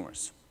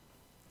consumers.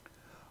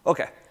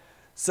 Okay,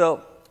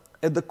 so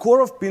At the core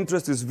of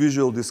Pinterest is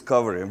visual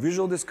discovery. And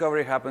visual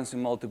discovery happens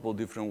in multiple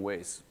different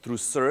ways. Through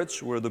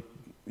search, where the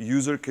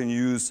user can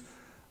use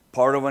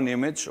part of an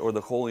image or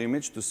the whole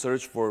image to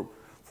search for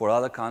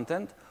other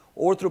content,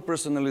 or through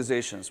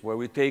personalizations, where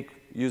we take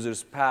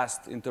users'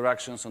 past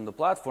interactions on the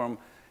platform,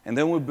 and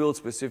then we build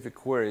specific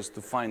queries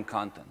to find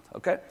content,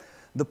 okay?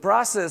 The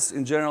process,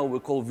 in general, we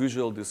call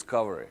visual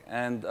discovery.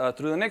 And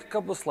through the next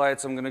couple of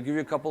slides, I'm going to give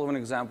you a couple of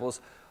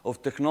examples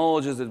of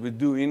technologies that we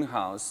do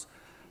in-house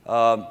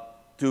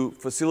to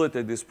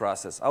facilitate this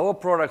process. Our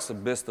products are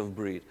best of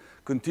breed.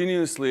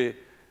 Continuously,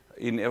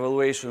 in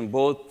evaluation,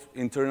 both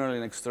internally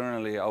and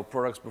externally, our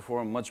products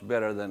perform much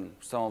better than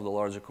some of the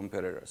larger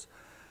competitors.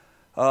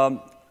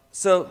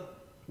 So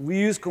we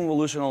use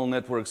convolutional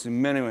networks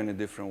in many, many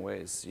different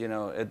ways. You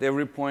know, at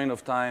every point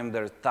of time,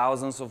 there are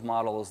thousands of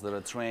models that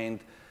are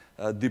trained,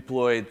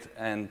 deployed,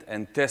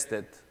 and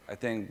tested. I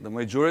think the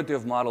majority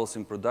of models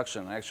in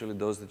production are actually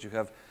those that you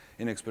have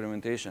in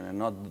experimentation and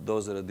not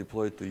those that are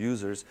deployed to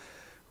users.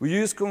 We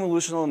use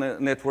convolutional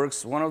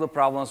networks. One of the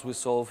problems we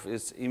solve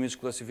is image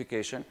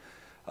classification.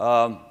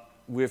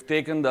 We have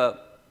taken the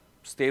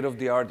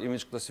state-of-the-art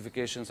image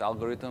classifications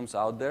algorithms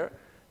out there,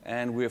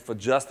 and we have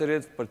adjusted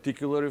it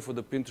particularly for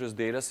the Pinterest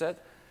data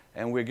set,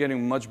 and we're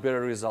getting much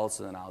better results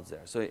than out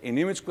there. So in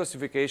image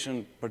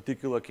classification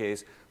particular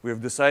case, we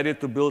have decided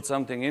to build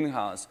something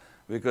in-house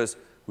because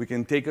we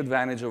can take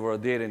advantage of our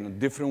data in a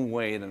different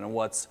way than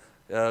what's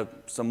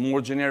some more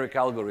generic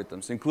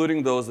algorithms,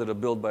 including those that are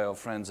built by our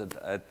friends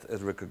at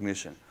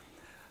Rekognition.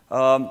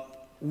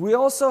 We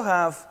also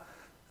have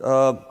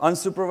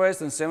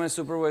unsupervised and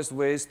semi-supervised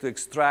ways to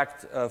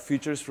extract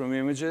features from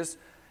images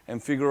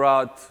and figure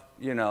out,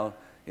 you know,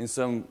 in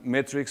some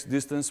metrics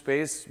distance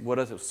space, what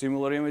are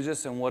similar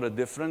images and what are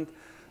different.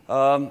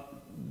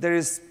 There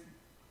is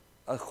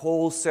a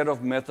whole set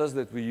of methods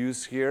that we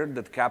use here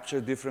that capture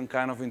different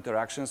kind of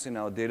interactions in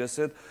our data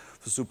set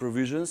for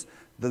supervisions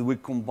that we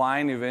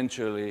combine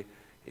eventually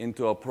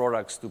into our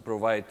products to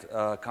provide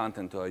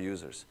content to our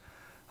users.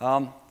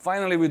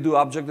 Finally, we do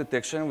object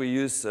detection. We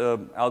use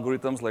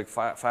algorithms like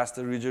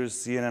Faster Ridger's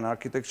CNN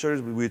architecture,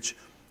 which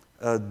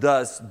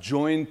does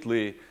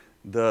jointly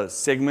the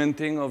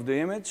segmenting of the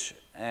image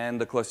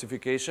and the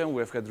classification.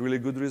 We've had really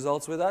good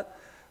results with that.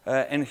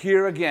 And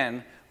here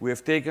again, we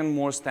have taken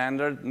more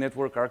standard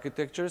network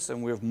architectures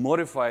and we have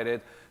modified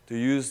it to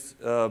use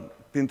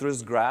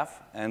Pinterest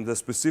graph and the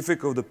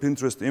specific of the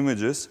Pinterest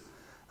images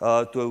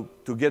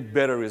to get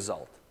better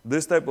result.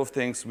 This type of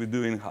things we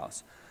do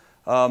in-house.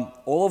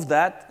 All of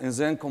that is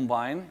then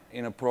combined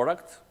in a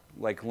product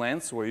like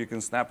Lens, where you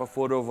can snap a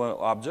photo of an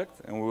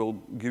object and we'll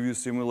give you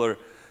similar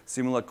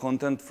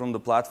content from the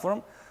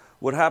platform.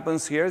 What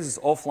happens here is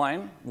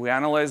offline. We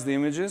analyze the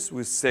images,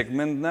 we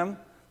segment them,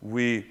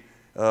 we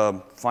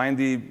find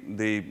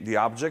the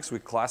objects, we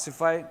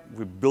classify,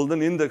 we build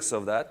an index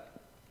of that.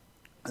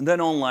 And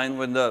then online,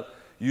 when the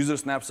user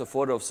snaps a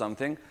photo of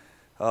something,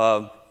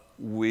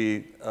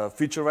 we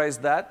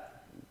featurize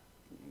that,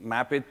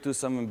 map it to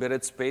some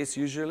embedded space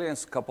usually, and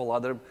a couple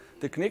other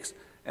techniques.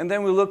 And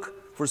then we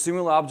look for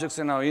similar objects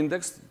in our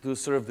index to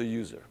serve the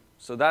user.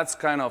 So that's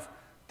kind of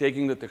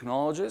taking the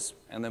technologies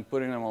and then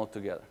putting them all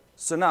together.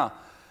 So now,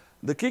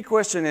 the key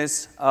question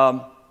is,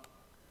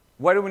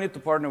 why do we need to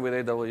partner with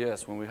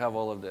AWS when we have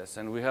all of this?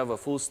 And we have a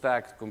full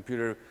stack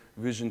computer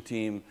vision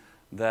team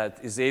that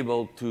is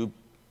able to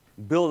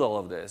build all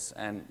of this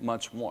and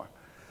much more.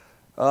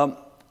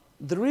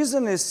 The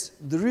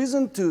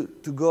reason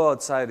to go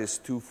outside is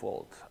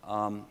twofold.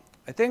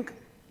 I think,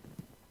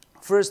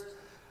 first,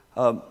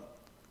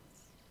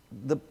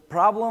 the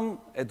problem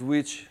at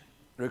which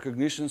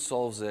Rekognition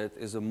solves it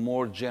is a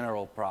more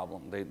general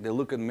problem. They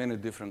look at many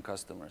different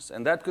customers.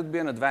 And that could be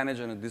an advantage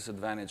and a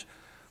disadvantage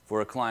for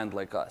a client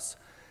like us.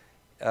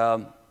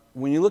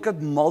 When you look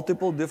at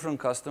multiple different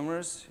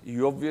customers,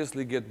 you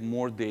obviously get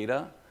more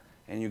data,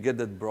 and you get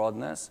that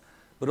broadness.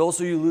 But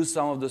also, you lose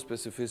some of the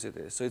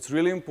specificity. So it's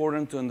really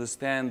important to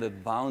understand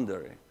that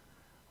boundary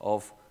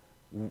of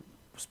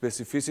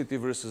specificity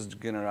versus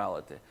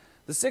generality.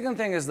 The second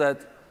thing is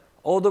that,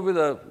 although with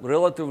a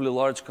relatively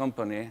large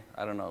company,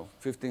 I don't know,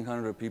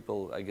 1,500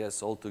 people, I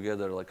guess,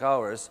 altogether like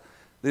ours,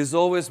 there's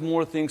always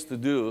more things to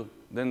do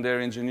than there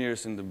are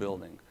engineers in the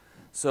building.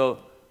 So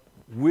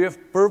we have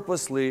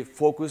purposely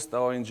focused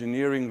our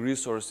engineering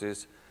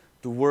resources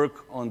to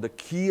work on the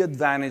key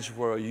advantage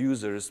for our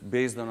users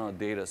based on our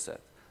data set.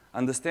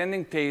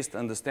 Understanding taste,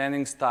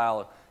 understanding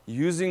style,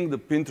 using the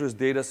Pinterest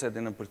data set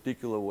in a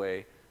particular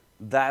way,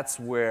 that's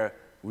where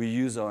we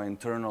use our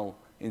internal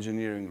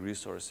engineering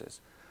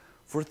resources.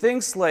 For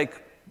things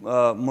like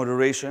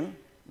moderation,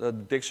 the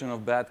detection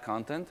of bad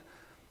content,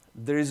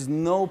 there is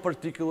no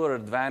particular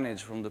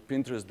advantage from the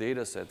Pinterest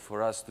data set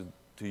for us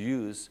to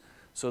use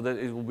so that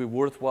it will be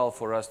worthwhile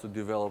for us to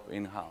develop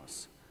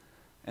in-house.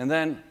 And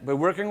then by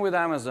working with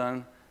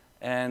Amazon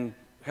and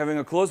having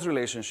a close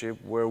relationship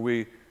where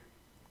we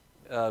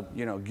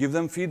give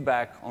them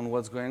feedback on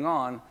what's going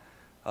on,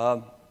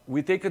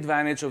 we take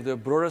advantage of the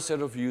broader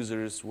set of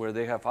users where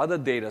they have other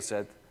data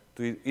set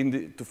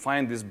to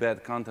find this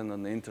bad content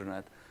on the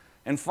internet.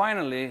 And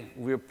finally,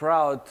 we're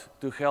proud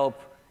to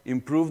help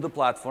improve the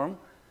platform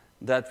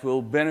that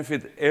will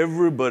benefit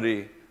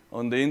everybody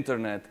on the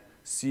internet,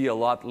 see a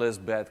lot less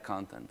bad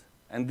content.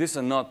 And these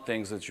are not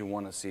things that you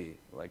want to see,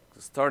 like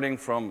starting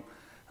from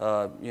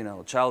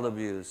child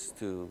abuse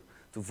to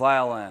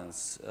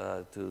violence,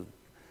 to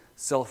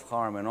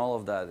self-harm, and all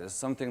of that is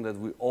something that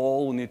we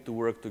all need to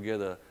work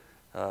together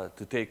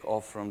to take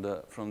off from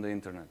the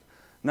internet.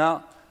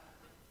 Now,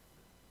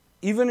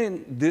 even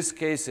in these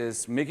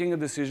cases, making a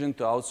decision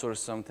to outsource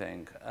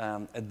something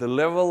at the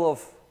level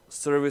of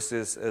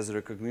services as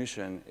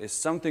recognition is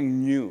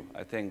something new,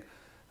 I think.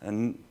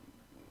 And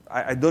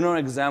I don't know an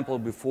example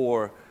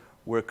before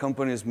where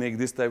companies make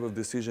this type of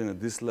decision at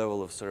this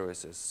level of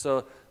services.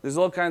 So there's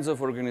all kinds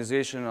of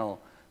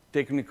organizational,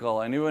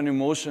 technical, and even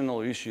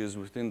emotional issues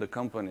within the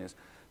companies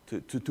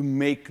to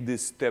make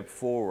this step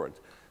forward,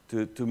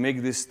 to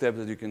make this step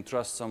that you can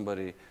trust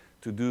somebody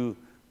to do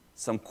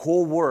some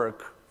core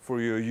work for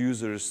your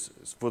users,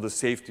 for the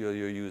safety of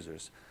your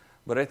users.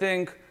 But I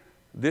think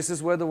this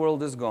is where the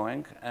world is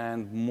going,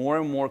 and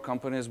more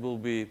companies will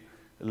be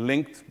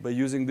linked by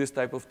using this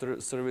type of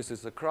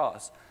services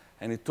across.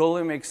 And it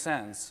totally makes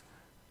sense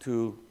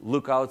to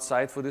look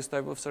outside for this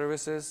type of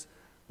services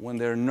when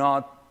they're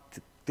not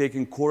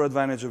taking core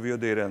advantage of your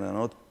data and are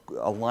not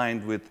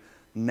aligned with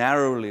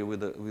narrowly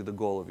with the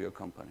goal of your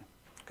company.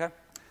 Okay?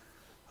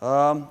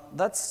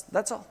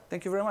 That's all.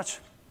 Thank you very much.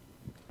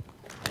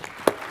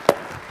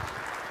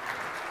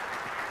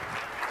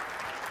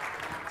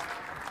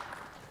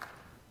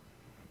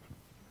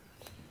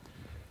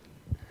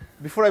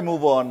 Before I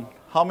move on,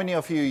 how many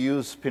of you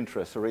use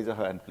Pinterest? So raise your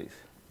hand, please.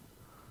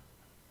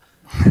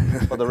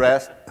 For the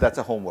rest, that's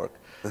a homework.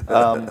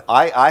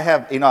 I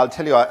have, I'll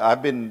tell you,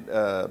 I've been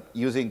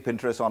using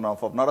Pinterest on and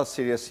off. I'm not a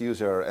serious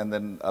user, and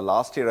then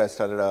last year I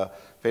started a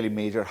fairly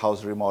major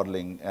house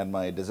remodeling, and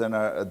my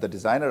designer, the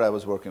designer I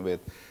was working with,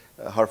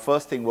 her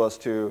first thing was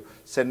to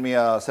send me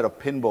a set of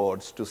pin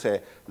boards to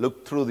say,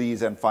 look through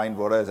these and find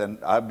what is,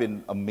 and I've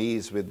been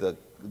amazed with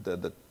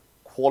the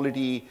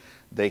quality,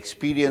 the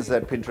experience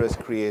that Pinterest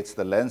creates,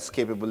 the lens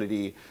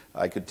capability.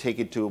 I could take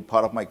it to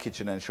part of my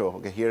kitchen and show,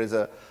 okay, here is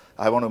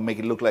I want to make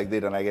it look like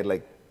that, and I get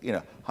like,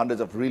 hundreds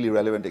of really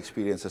relevant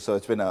experiences. So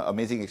it's been an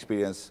amazing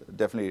experience.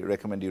 Definitely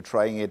recommend you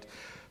trying it.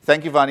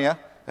 Thank you, Vanya.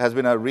 Has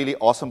been a really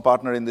awesome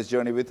partner in this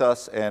journey with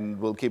us, and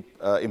we'll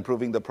keep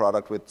improving the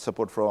product with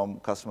support from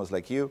customers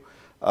like you.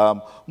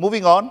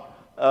 Moving on,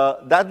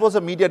 that was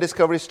a media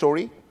discovery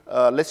story.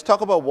 Let's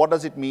talk about what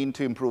does it mean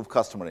to improve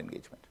customer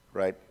engagement,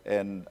 right?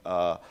 And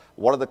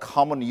what are the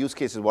common use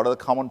cases? What are the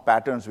common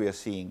patterns we are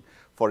seeing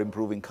for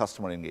improving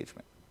customer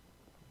engagement?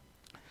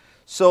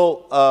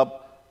 So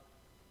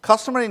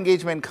customer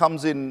engagement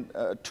comes in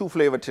two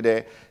flavors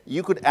today.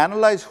 You could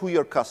analyze who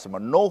your customer,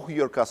 know who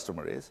your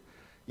customer is.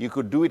 You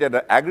could do it at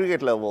an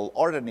aggregate level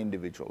or at an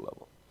individual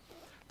level.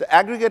 The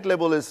aggregate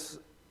level is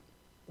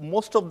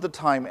most of the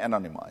time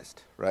anonymized,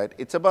 right?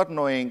 It's about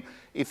knowing,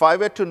 if I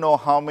were to know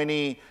how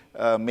many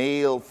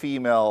male,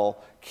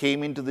 female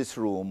came into this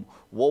room,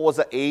 what was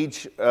the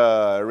age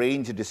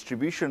range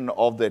distribution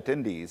of the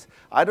attendees,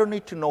 I don't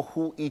need to know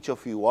who each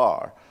of you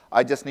are.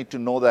 I just need to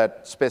know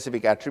that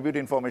specific attribute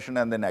information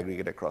and then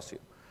aggregate across you.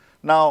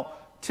 Now,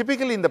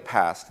 typically in the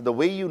past, the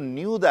way you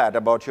knew that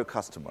about your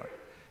customer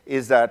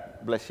is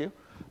that, bless you,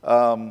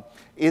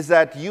 is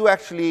that you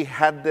actually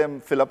had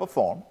them fill up a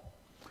form,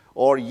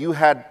 or you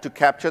had to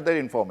capture their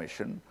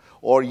information,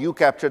 or you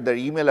captured their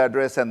email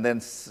address and then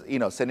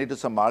send it to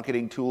some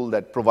marketing tool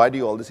that provided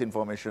you all this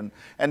information,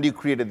 and you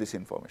created this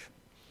information.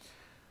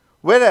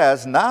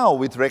 Whereas now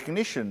with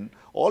recognition,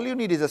 all you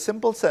need is a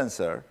simple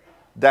sensor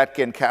that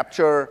can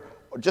capture,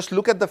 just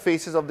look at the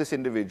faces of this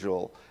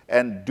individual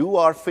and do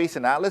our face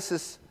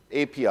analysis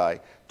API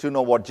to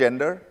know what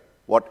gender,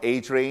 what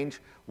age range,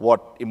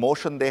 what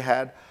emotion they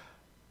had.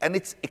 And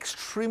it's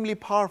extremely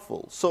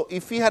powerful. So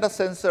if we had a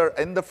sensor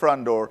in the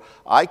front door,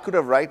 I could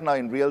have right now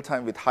in real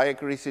time with high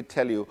accuracy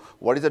tell you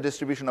what is the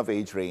distribution of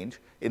age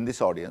range in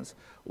this audience,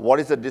 what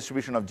is the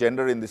distribution of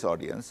gender in this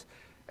audience.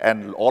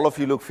 And all of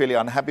you look fairly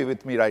unhappy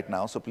with me right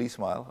now, so please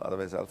smile,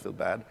 otherwise I'll feel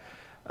bad.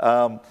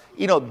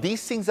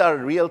 These things are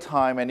real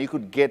time, and you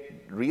could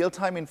get real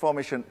time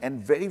information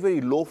and very, very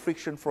low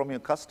friction from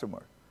your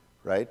customer,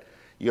 right?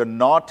 You're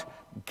not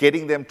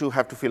getting them to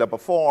have to fill up a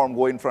form,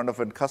 go in front of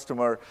a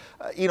customer.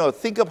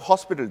 Think of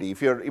hospitality.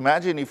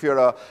 Imagine if you're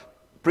a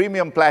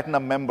premium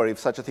platinum member, if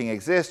such a thing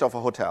exists, of a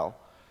hotel.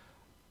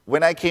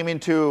 When I came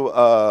into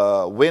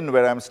Wynn,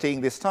 where I'm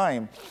staying this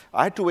time,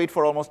 I had to wait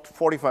for almost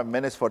 45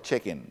 minutes for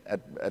check-in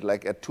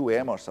at 2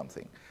 a.m. or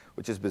something,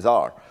 which is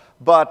bizarre.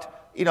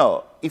 But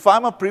if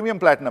I'm a premium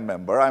platinum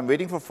member, I'm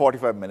waiting for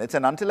 45 minutes,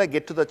 and until I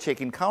get to the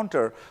check-in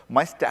counter,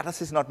 my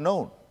status is not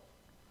known.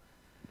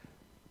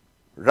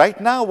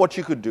 Right now, what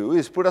you could do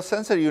is put a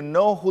sensor, you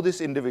know who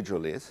this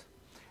individual is.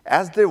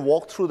 As they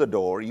walk through the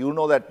door, you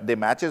know that they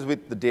matches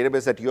with the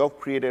database that you have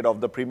created of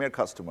the premier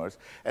customers,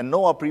 and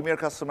know a premier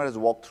customer has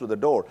walked through the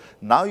door.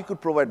 Now you could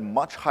provide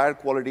much higher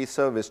quality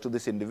service to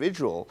this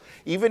individual,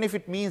 even if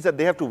it means that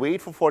they have to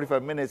wait for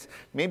 45 minutes.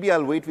 Maybe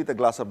I'll wait with a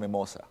glass of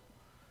mimosa.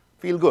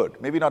 feel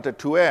good. Maybe not at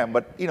 2 a.m.,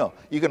 but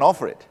you can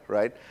offer it,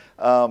 right?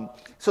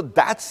 So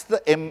that's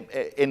the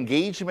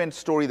engagement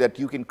story that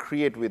you can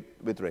create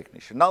with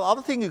recognition. Now, the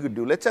other thing you could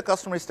do, let's say a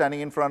customer is standing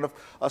in front of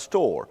a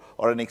store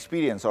or an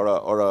experience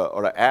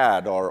or an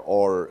ad or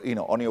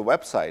on your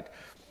website,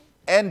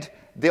 and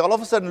they all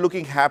of a sudden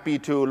looking happy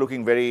to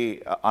looking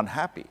very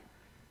unhappy.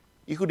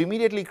 You could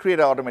immediately create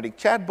an automatic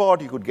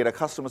chatbot. You could get a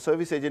customer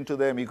service agent to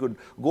them. You could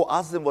go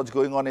ask them what's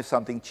going on if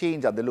something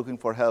changed. Are they looking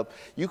for help?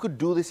 You could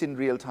do this in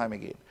real time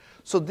again.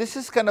 So this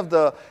is kind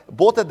of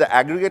both at the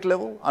aggregate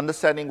level,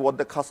 understanding what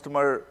the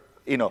customer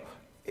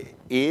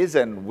is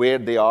and where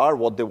they are,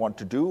 what they want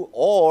to do,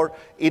 or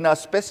in a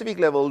specific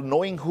level,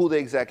 knowing who they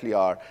exactly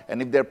are,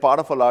 and if they're part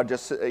of a larger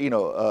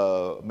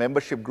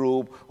membership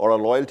group or a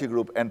loyalty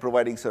group, and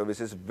providing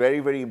services, very,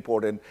 very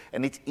important,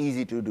 and it's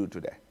easy to do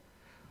today.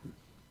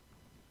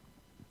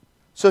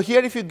 So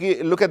here, if you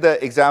look at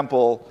the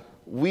example,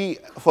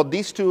 for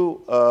these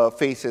two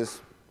faces,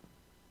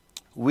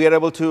 we are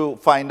able to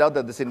find out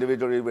that this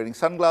individual is wearing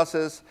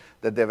sunglasses,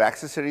 that they have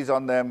accessories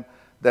on them,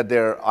 that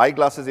there are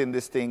eyeglasses in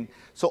this thing.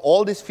 So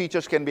all these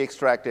features can be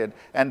extracted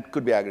and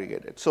could be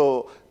aggregated.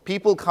 So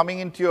people coming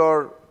into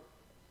your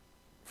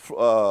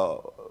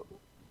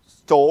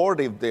store,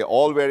 if they're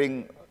all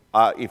wearing,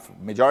 if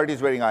majority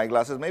is wearing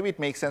eyeglasses, maybe it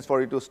makes sense for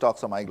you to stock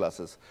some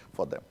eyeglasses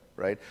for them,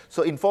 right?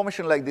 So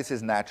information like this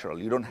is natural.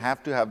 You don't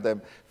have to have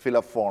them fill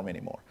a form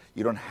anymore.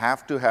 You don't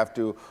have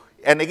to,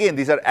 and again,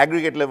 these are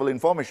aggregate level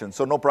information,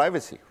 so no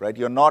privacy, right?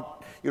 You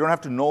don't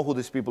have to know who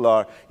these people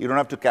are. You don't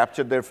have to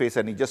capture their face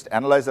and you just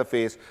analyze the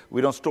face.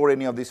 We don't store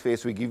any of this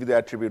face. We give you the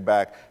attribute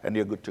back and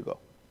you're good to go.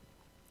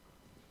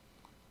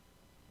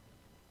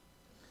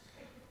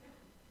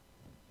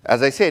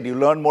 As I said, you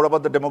learn more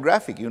about the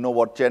demographic. You know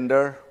what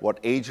gender, what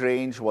age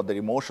range, what their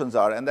emotions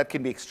are, and that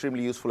can be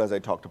extremely useful, as I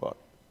talked about.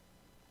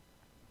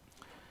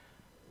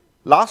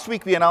 Last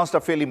week, we announced a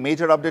fairly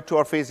major update to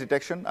our face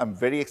detection. I'm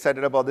very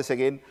excited about this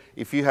again.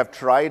 If you have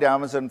tried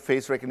Amazon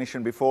face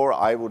recognition before,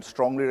 I would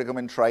strongly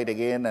recommend try it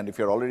again. And if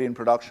you're already in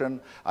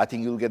production, I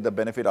think you'll get the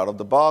benefit out of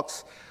the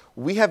box.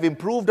 We have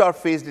improved our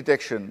face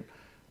detection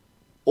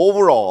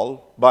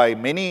overall by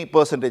many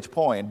percentage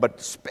points,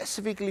 but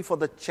specifically for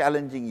the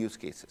challenging use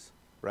cases,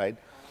 right?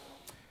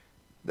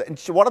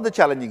 What are the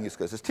challenging use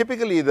cases?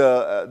 Typically,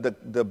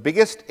 the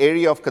biggest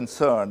area of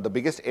concern, the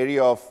biggest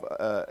area of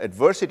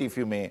adversity, if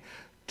you may,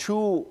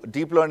 to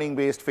deep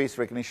learning-based face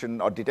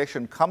recognition or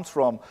detection comes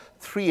from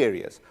 3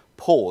 areas.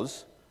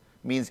 Pose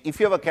means if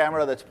you have a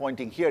camera that's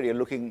pointing here, you're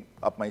looking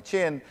up my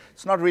chin,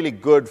 it's not really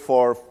good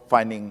for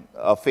finding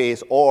a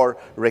face or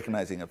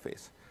recognizing a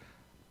face.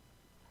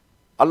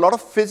 A lot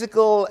of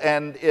physical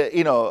and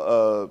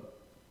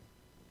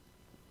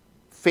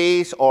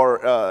face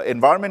or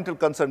environmental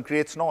concern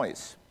creates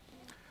noise,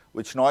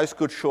 which noise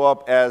could show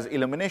up as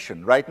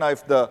illumination. Right now,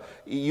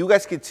 you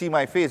guys can see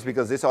my face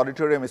because this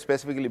auditorium is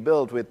specifically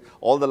built with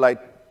all the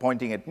light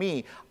pointing at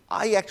me,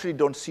 I actually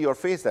don't see your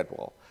face that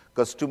well.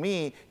 Because to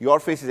me, your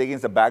face is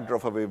against the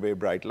backdrop of a very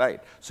bright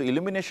light. So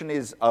illumination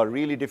is a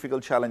really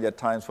difficult challenge at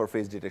times for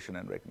face detection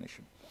and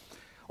recognition.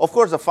 Of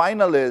course, the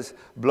final is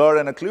blur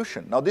and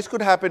occlusion. Now, this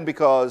could happen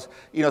because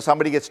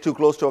somebody gets too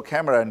close to a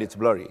camera and it's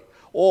blurry.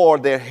 Or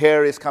their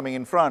hair is coming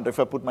in front. If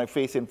I put my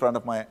face in front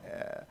of my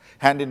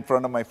hand in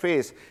front of my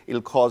face,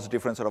 it'll cause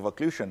different sort of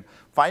occlusion.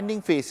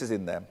 Finding faces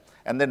in them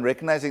and then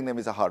recognizing them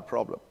is a hard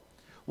problem.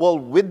 Well,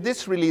 with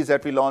this release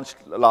that we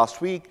launched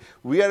last week,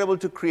 we are able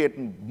to create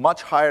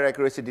much higher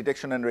accuracy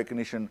detection and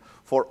recognition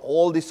for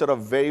all these sort of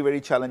very, very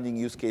challenging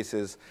use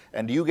cases.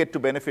 And you get to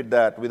benefit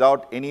that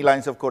without any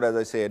lines of code, as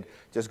I said.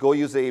 Just go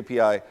use the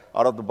API.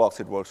 Out of the box,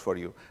 it works for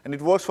you. And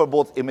it works for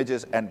both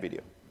images and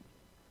video.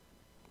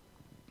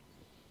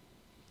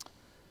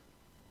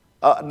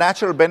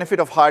 Natural benefit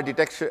of higher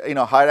detection,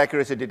 higher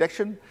accuracy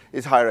detection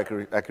is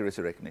higher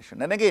accuracy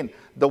recognition. And again,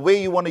 the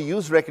way you want to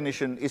use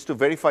recognition is to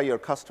verify your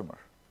customer,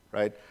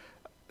 right?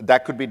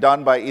 That could be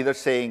done by either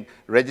saying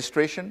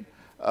registration.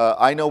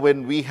 I know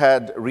when we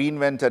had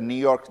reInvent and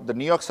the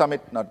New York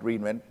Summit, not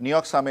reInvent, New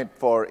York Summit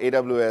for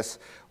AWS,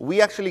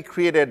 we actually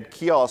created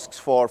kiosks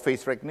for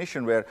face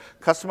recognition where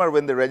customer,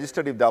 when they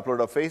registered, if they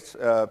upload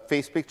a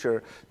face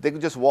picture, they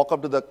could just walk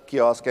up to the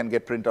kiosk and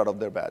get print out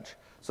of their badge.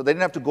 So they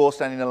didn't have to go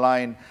stand in a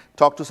line,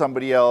 talk to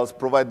somebody else,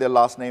 provide their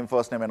last name,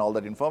 first name, and all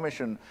that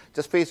information.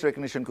 Just face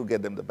recognition could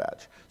get them the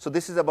badge. So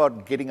this is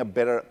about getting a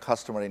better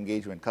customer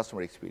engagement,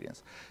 customer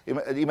experience.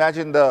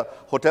 Imagine the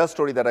hotel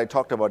story that I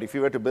talked about. If you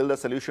were to build a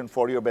solution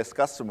for your best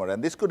customer,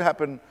 and this could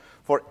happen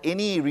for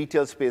any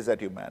retail space that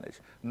you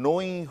manage,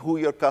 knowing who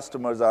your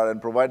customers are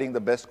and providing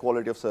the best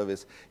quality of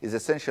service is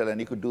essential,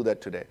 and you could do that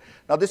today.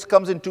 Now, this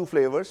comes in 2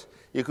 flavors.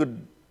 You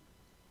could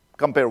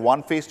compare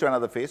one face to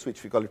another face,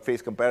 which we call it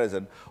face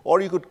comparison,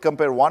 or you could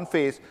compare one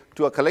face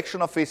to a collection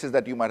of faces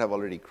that you might have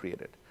already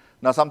created.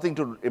 Now, something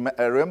to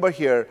remember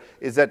here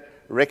is that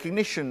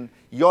recognition,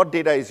 your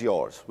data is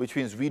yours, which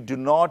means we do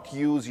not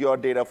use your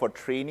data for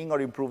training or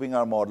improving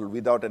our model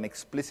without an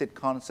explicit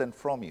consent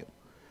from you.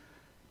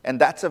 And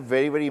that's a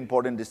very, very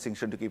important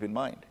distinction to keep in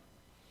mind.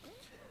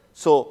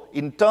 So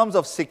in terms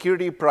of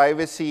security,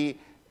 privacy,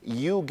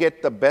 you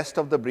get the best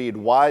of the breed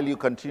while you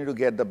continue to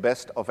get the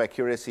best of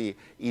accuracy,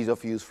 ease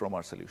of use from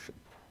our solution.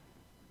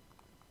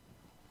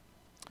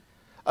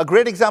 A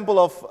great example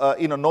of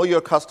know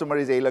your customer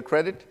is Ayla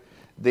Credit.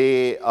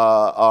 They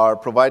are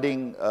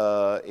providing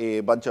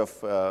a bunch of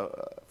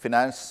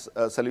finance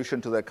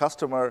solution to their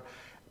customer.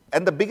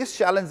 And the biggest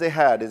challenge they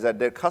had is that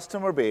their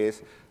customer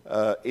base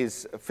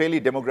is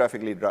fairly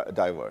demographically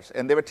diverse.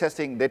 And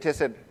they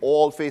tested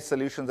all face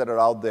solutions that are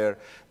out there.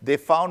 They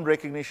found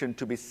Rekognition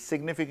to be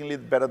significantly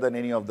better than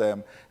any of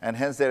them, and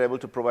hence they're able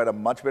to provide a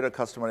much better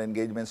customer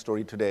engagement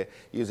story today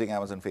using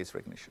Amazon Face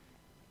Recognition.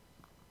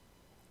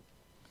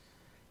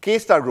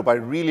 K-Star Group, I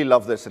really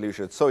love their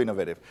solution. It's so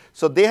innovative.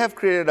 So they have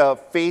created a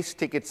face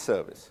ticket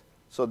service.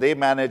 So they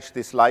manage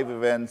these live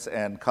events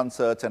and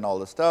concerts and all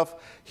the stuff.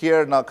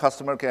 Here now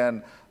customer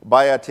can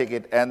buy a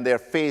ticket and their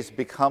face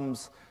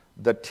becomes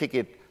the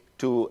ticket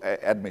to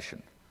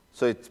admission.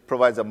 So it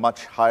provides a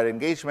much higher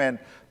engagement,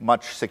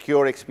 much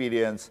secure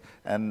experience,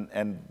 and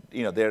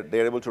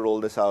they're able to roll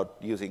this out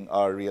using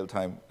our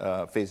real-time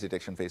face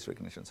detection, face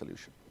recognition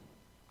solution.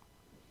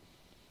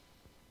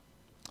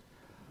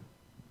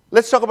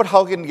 Let's talk about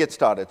how we can get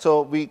started.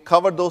 So we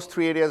covered those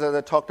 3 areas as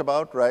I talked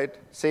about, right?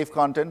 Safe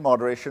content,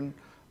 moderation.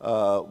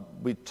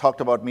 We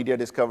talked about media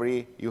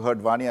discovery. You heard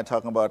Vania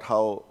talking about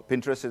how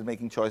Pinterest is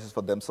making choices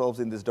for themselves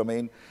in this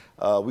domain.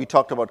 We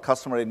talked about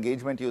customer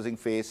engagement using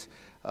face.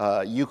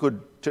 You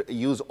could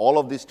use all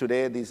of this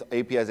today. These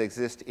APIs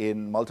exist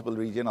in multiple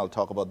regions. I'll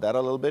talk about that a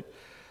little bit.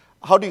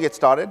 How do you get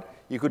started?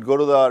 You could go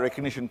to the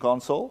Rekognition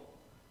console,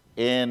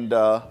 and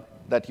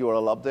that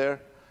URL up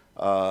there.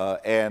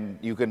 And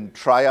you can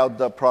try out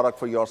the product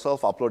for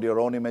yourself, upload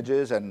your own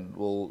images, and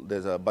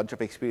there's a bunch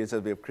of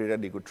experiences we have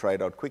created. You could try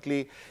it out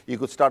quickly. You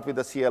could start with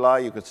a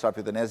CLI. You could start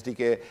with an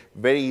SDK.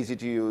 Very easy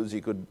to use.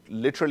 You could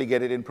literally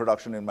get it in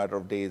production in a matter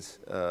of days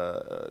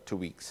to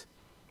weeks,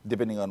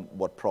 depending on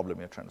what problem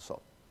you're trying to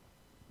solve.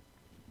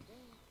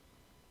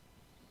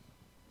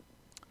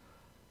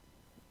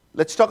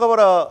 Let's talk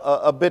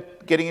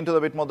about getting into a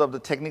bit more of the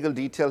technical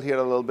detail here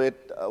a little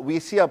bit. We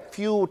see a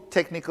few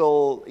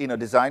technical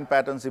design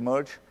patterns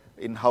emerge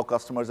in how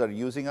customers are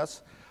using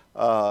us.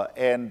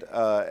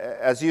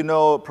 As you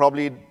know,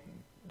 probably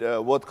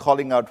worth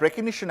calling out,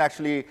 Rekognition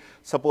actually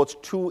supports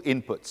 2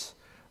 inputs,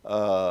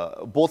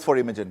 both for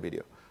image and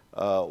video.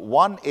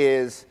 One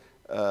is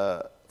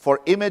for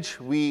image,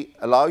 we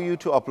allow you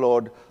to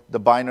upload the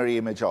binary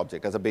image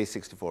object as a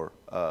base64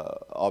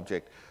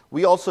 object.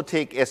 We also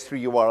take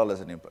S3 URL as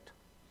an input.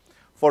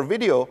 For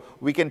video,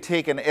 we can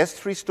take an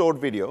S3 stored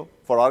video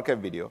for archive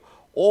video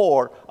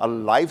or a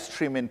live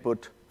stream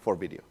input for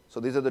video. So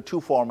these are the 2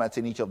 formats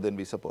in each of them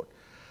we support.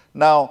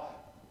 Now,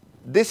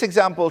 this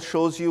example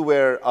shows you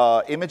where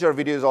image or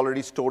video is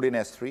already stored in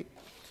S3.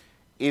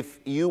 If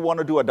you want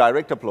to do a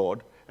direct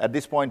upload, at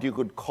this point you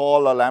could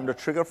call a Lambda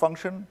trigger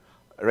function.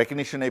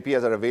 Rekognition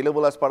APIs are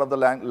available as part of the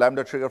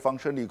Lambda trigger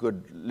function. You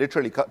could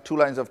literally cut 2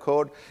 lines of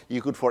code.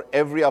 You could, for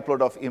every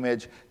upload of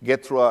image,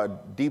 get through a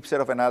deep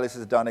set of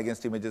analysis done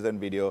against images and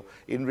video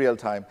in real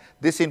time.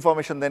 This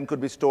information then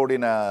could be stored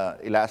in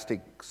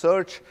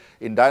Elasticsearch,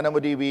 in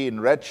DynamoDB, in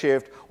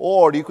Redshift,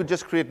 or you could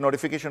just create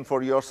notification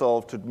for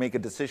yourself to make a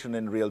decision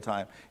in real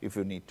time if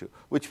you need to.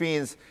 Which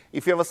means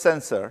if you have a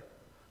sensor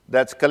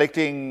that's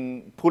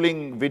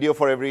pulling video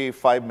for every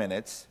 5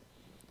 minutes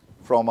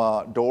from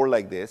a door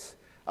like this,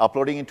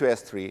 uploading into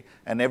S3,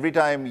 and every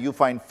time you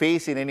find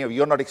face in any of,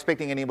 you're not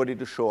expecting anybody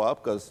to show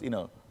up because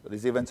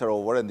these events are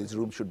over and this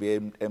room should be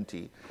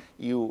empty.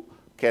 You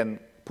can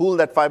pull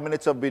that 5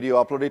 minutes of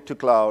video, upload it to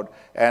cloud,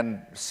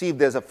 and see if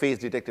there's a face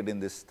detected in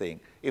this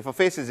thing. If a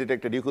face is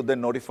detected, you could then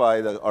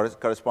notify the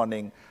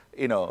corresponding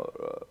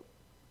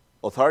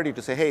authority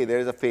to say, hey, there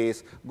is a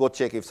face, go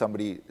check if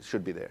somebody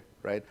should be there,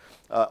 right?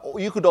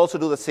 You could also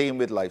do the same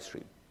with live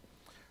stream,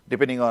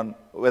 depending on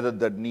whether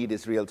the need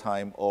is real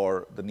time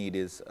or the need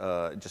is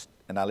just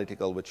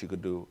analytical, which you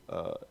could do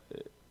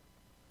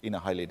in a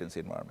high latency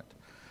environment.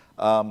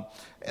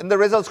 And the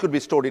results could be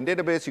stored in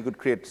database. You could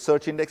create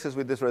search indexes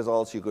with these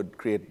results. You could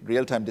create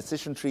real-time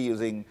decision tree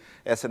using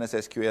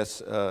SNS,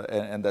 SQS,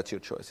 and that's your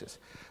choices.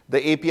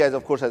 The APIs,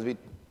 of course, as we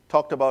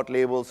talked about,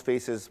 labels,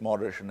 faces,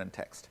 moderation, and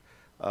text.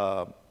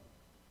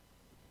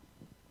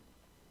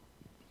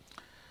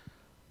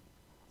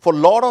 For a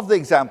lot of the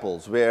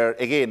examples where,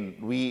 again,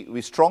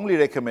 we strongly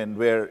recommend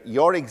where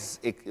your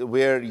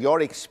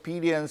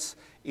experience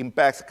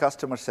impacts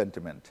customer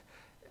sentiment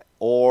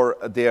or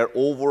their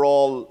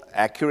overall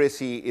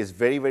accuracy is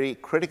very, very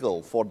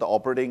critical for the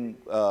operating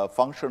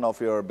function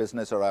of your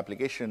business or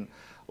application,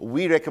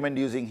 we recommend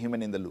using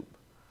human in the loop.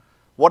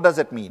 What does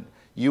that mean?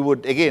 You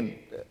would, again,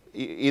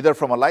 either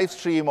from a live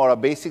stream or a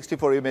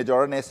base64 image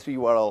or an S3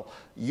 URL,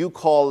 you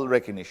call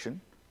Rekognition,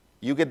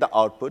 you get the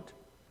output.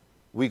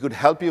 We could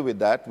help you with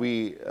that.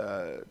 We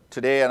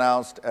today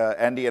announced,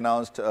 Andy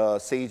announced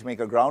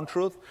SageMaker Ground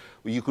Truth.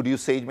 You could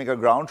use SageMaker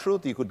Ground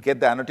Truth. You could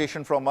get the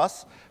annotation from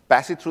us,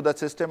 pass it through that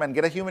system, and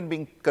get a human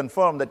being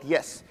confirm that,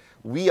 yes,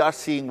 we are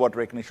seeing what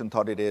Rekognition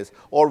thought it is,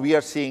 or we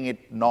are seeing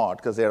it not,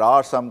 because there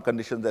are some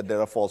conditions that there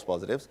are false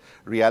positives,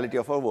 reality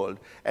of our world,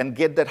 and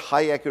get that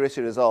high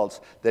accuracy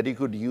results that you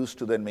could use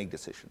to then make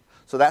decisions.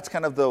 So that's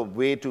kind of the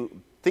way to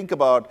think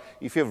about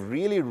if you have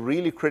really,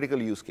 really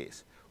critical use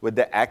case, where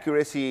the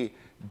accuracy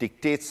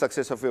dictates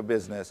success of your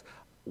business,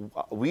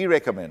 we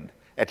recommend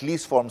at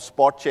least from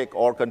spot check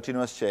or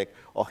continuous check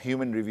or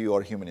human review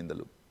or human in the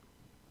loop.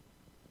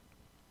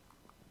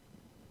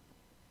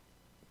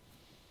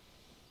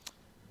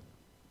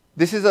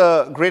 This is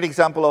a great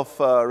example of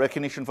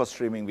Rekognition for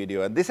streaming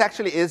video. And this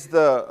actually is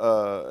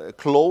the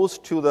close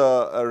to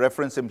the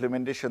reference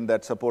implementation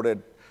that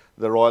supported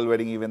the royal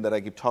wedding event that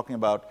I keep talking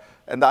about.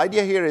 And the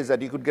idea here is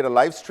that you could get a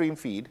live stream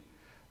feed.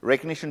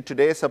 Rekognition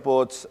today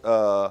supports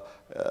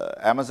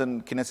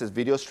Amazon Kinesis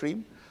video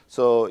stream.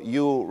 So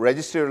you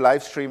register your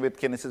live stream with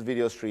Kinesis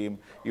video stream.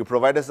 You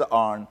provide us the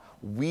ARN.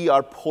 We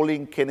are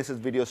pulling Kinesis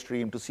video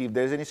stream to see if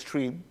there's any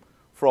stream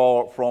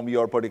from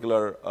your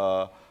particular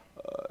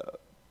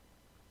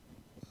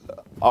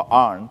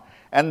ARN,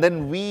 and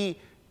then we,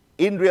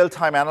 in real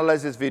time,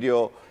 analyze this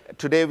video.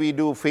 Today we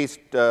do phased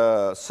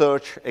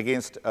search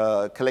against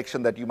a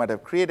collection that you might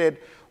have created.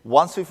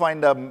 Once we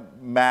find a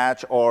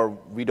match or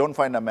we don't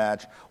find a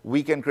match,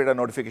 we can create a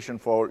notification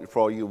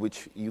for you,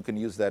 which you can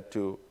use that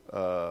to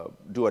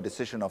do a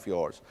decision of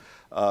yours.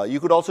 You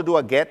could also do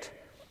a get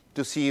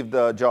to see if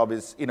the job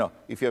is,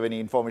 if you have any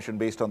information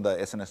based on the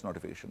SNS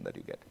notification that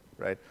you get,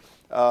 right?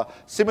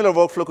 Similar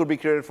workflow could be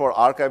created for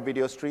archive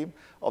video stream.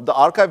 Of the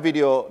archive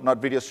video,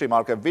 not video stream,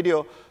 archive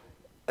video,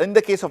 in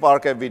the case of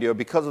archive video,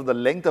 because of the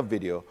length of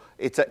video,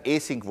 it's an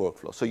async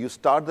workflow. So you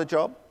start the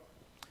job,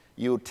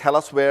 you tell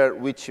us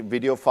which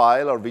video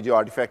file or video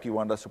artifact you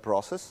want us to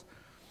process.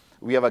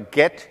 We have a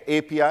get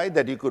API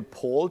that you could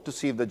poll to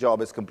see if the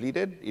job is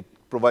completed. It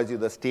provides you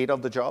the state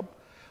of the job.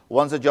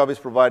 Once the job is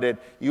provided,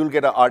 you'll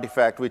get an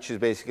artifact, which is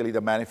basically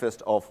the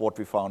manifest of what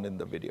we found in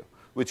the video,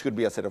 which could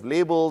be a set of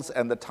labels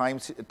and the time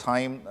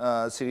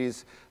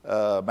series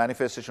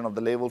manifestation of the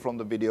label from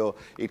the video.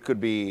 It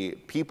could be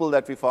people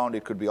that we found.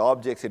 It could be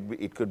objects.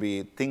 It could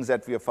be things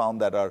that we have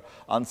found that are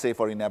unsafe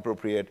or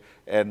inappropriate.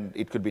 And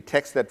it could be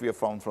text that we have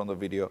found from the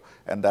video.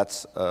 And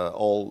that's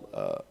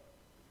all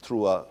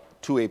through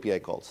 2 API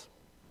calls.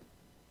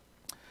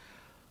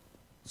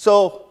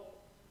 So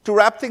to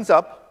wrap things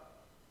up,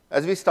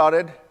 as we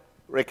started,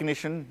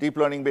 Rekognition, deep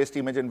learning-based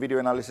image and video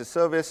analysis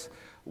service.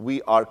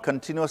 We are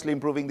continuously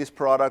improving this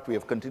product. We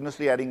are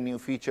continuously adding new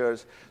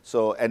features.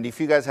 And if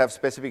you guys have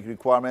specific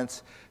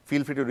requirements,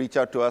 feel free to reach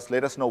out to us.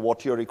 Let us know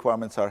what your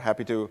requirements are.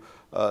 Happy to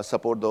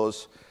support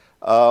those.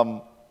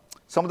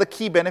 Some of the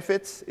key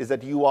benefits is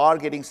that you are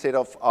getting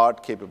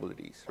state-of-art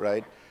capabilities,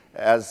 right?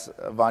 As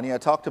Vania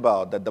talked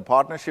about, that the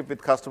partnership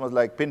with customers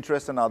like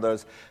Pinterest and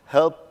others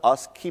help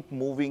us keep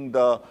moving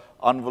the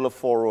envelope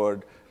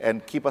forward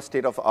and keep a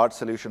state-of-art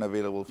solution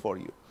available for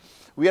you.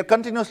 We are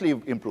continuously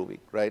improving,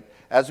 right?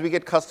 As we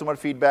get customer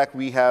feedback,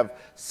 we have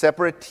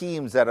separate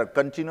teams that are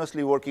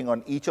continuously working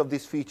on each of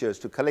these features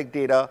to collect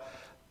data,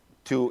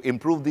 to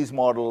improve these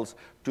models,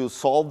 to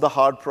solve the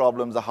hard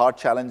problems, the hard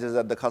challenges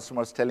that the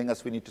customer is telling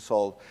us we need to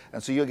solve.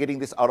 And so you're getting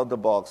this out of the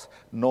box,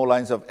 no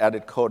lines of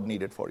added code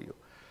needed for you.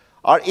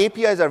 Our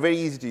APIs are very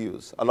easy to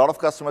use. A lot of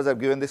customers have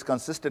given this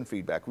consistent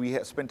feedback. We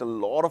have spent a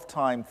lot of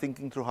time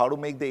thinking through how to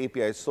make the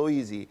API so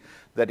easy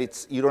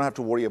that you don't have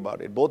to worry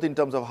about it, both in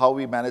terms of how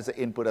we manage the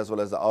input as well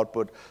as the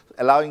output,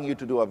 allowing you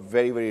to do a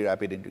very, very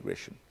rapid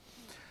integration.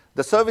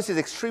 The service is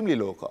extremely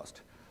low cost.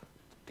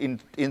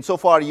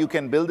 Insofar you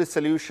can build these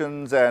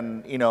solutions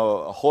and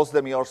host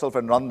them yourself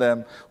and run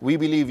them, we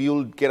believe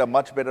you'll get a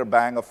much better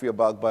bang of your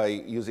buck by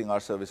using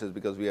our services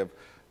because we have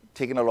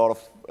taken a lot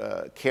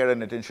of care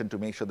and attention to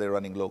make sure they're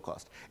running low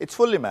cost. It's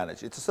fully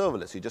managed. It's a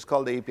serverless. You just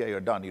call the API, you're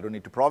done. You don't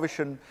need to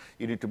provision.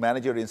 You need to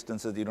manage your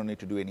instances. You don't need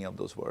to do any of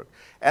those work.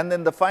 And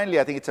then finally,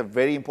 I think it's a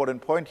very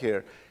important point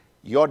here.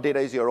 Your data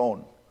is your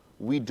own.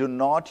 We do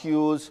not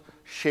use,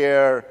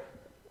 share,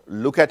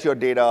 look at your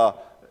data,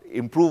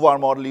 improve our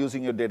model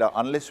using your data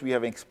unless we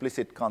have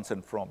explicit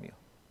consent from you.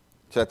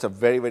 So that's a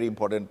very, very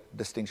important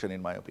distinction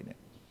in my opinion.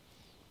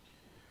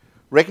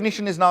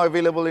 Rekognition is now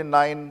available in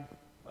 9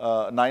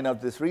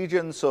 of these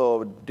regions,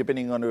 so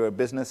depending on your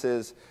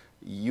businesses,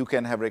 you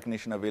can have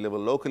Rekognition available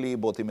locally,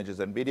 both images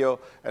and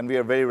video, and we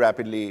are very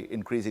rapidly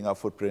increasing our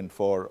footprint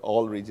for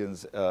all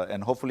regions,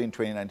 and hopefully in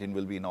 2019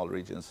 we'll be in all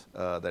regions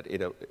that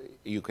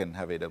you can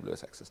have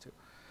AWS access to.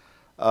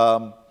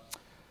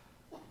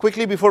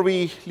 Quickly, before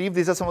we leave,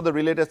 these are some of the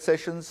related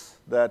sessions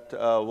that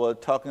we're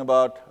talking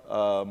about.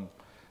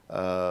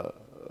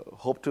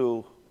 Hope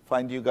to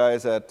find you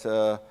guys at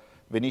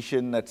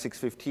Venetian at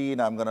 6:15.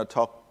 I'm going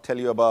to tell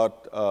you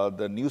about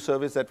the new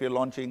service that we're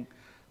launching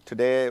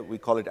today. We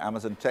call it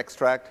Amazon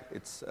Textract.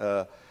 It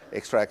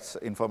extracts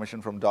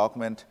information from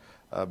document,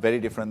 very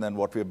different than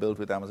what we have built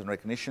with Amazon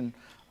Rekognition.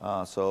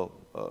 So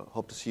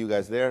hope to see you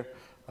guys there.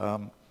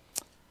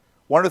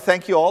 Wanted to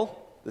thank you all.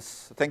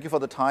 Thank you for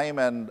the time,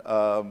 and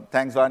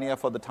thanks, Vania,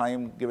 for the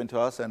time given to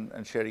us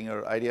and sharing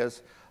your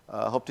ideas.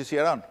 Hope to see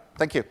you around.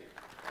 Thank you.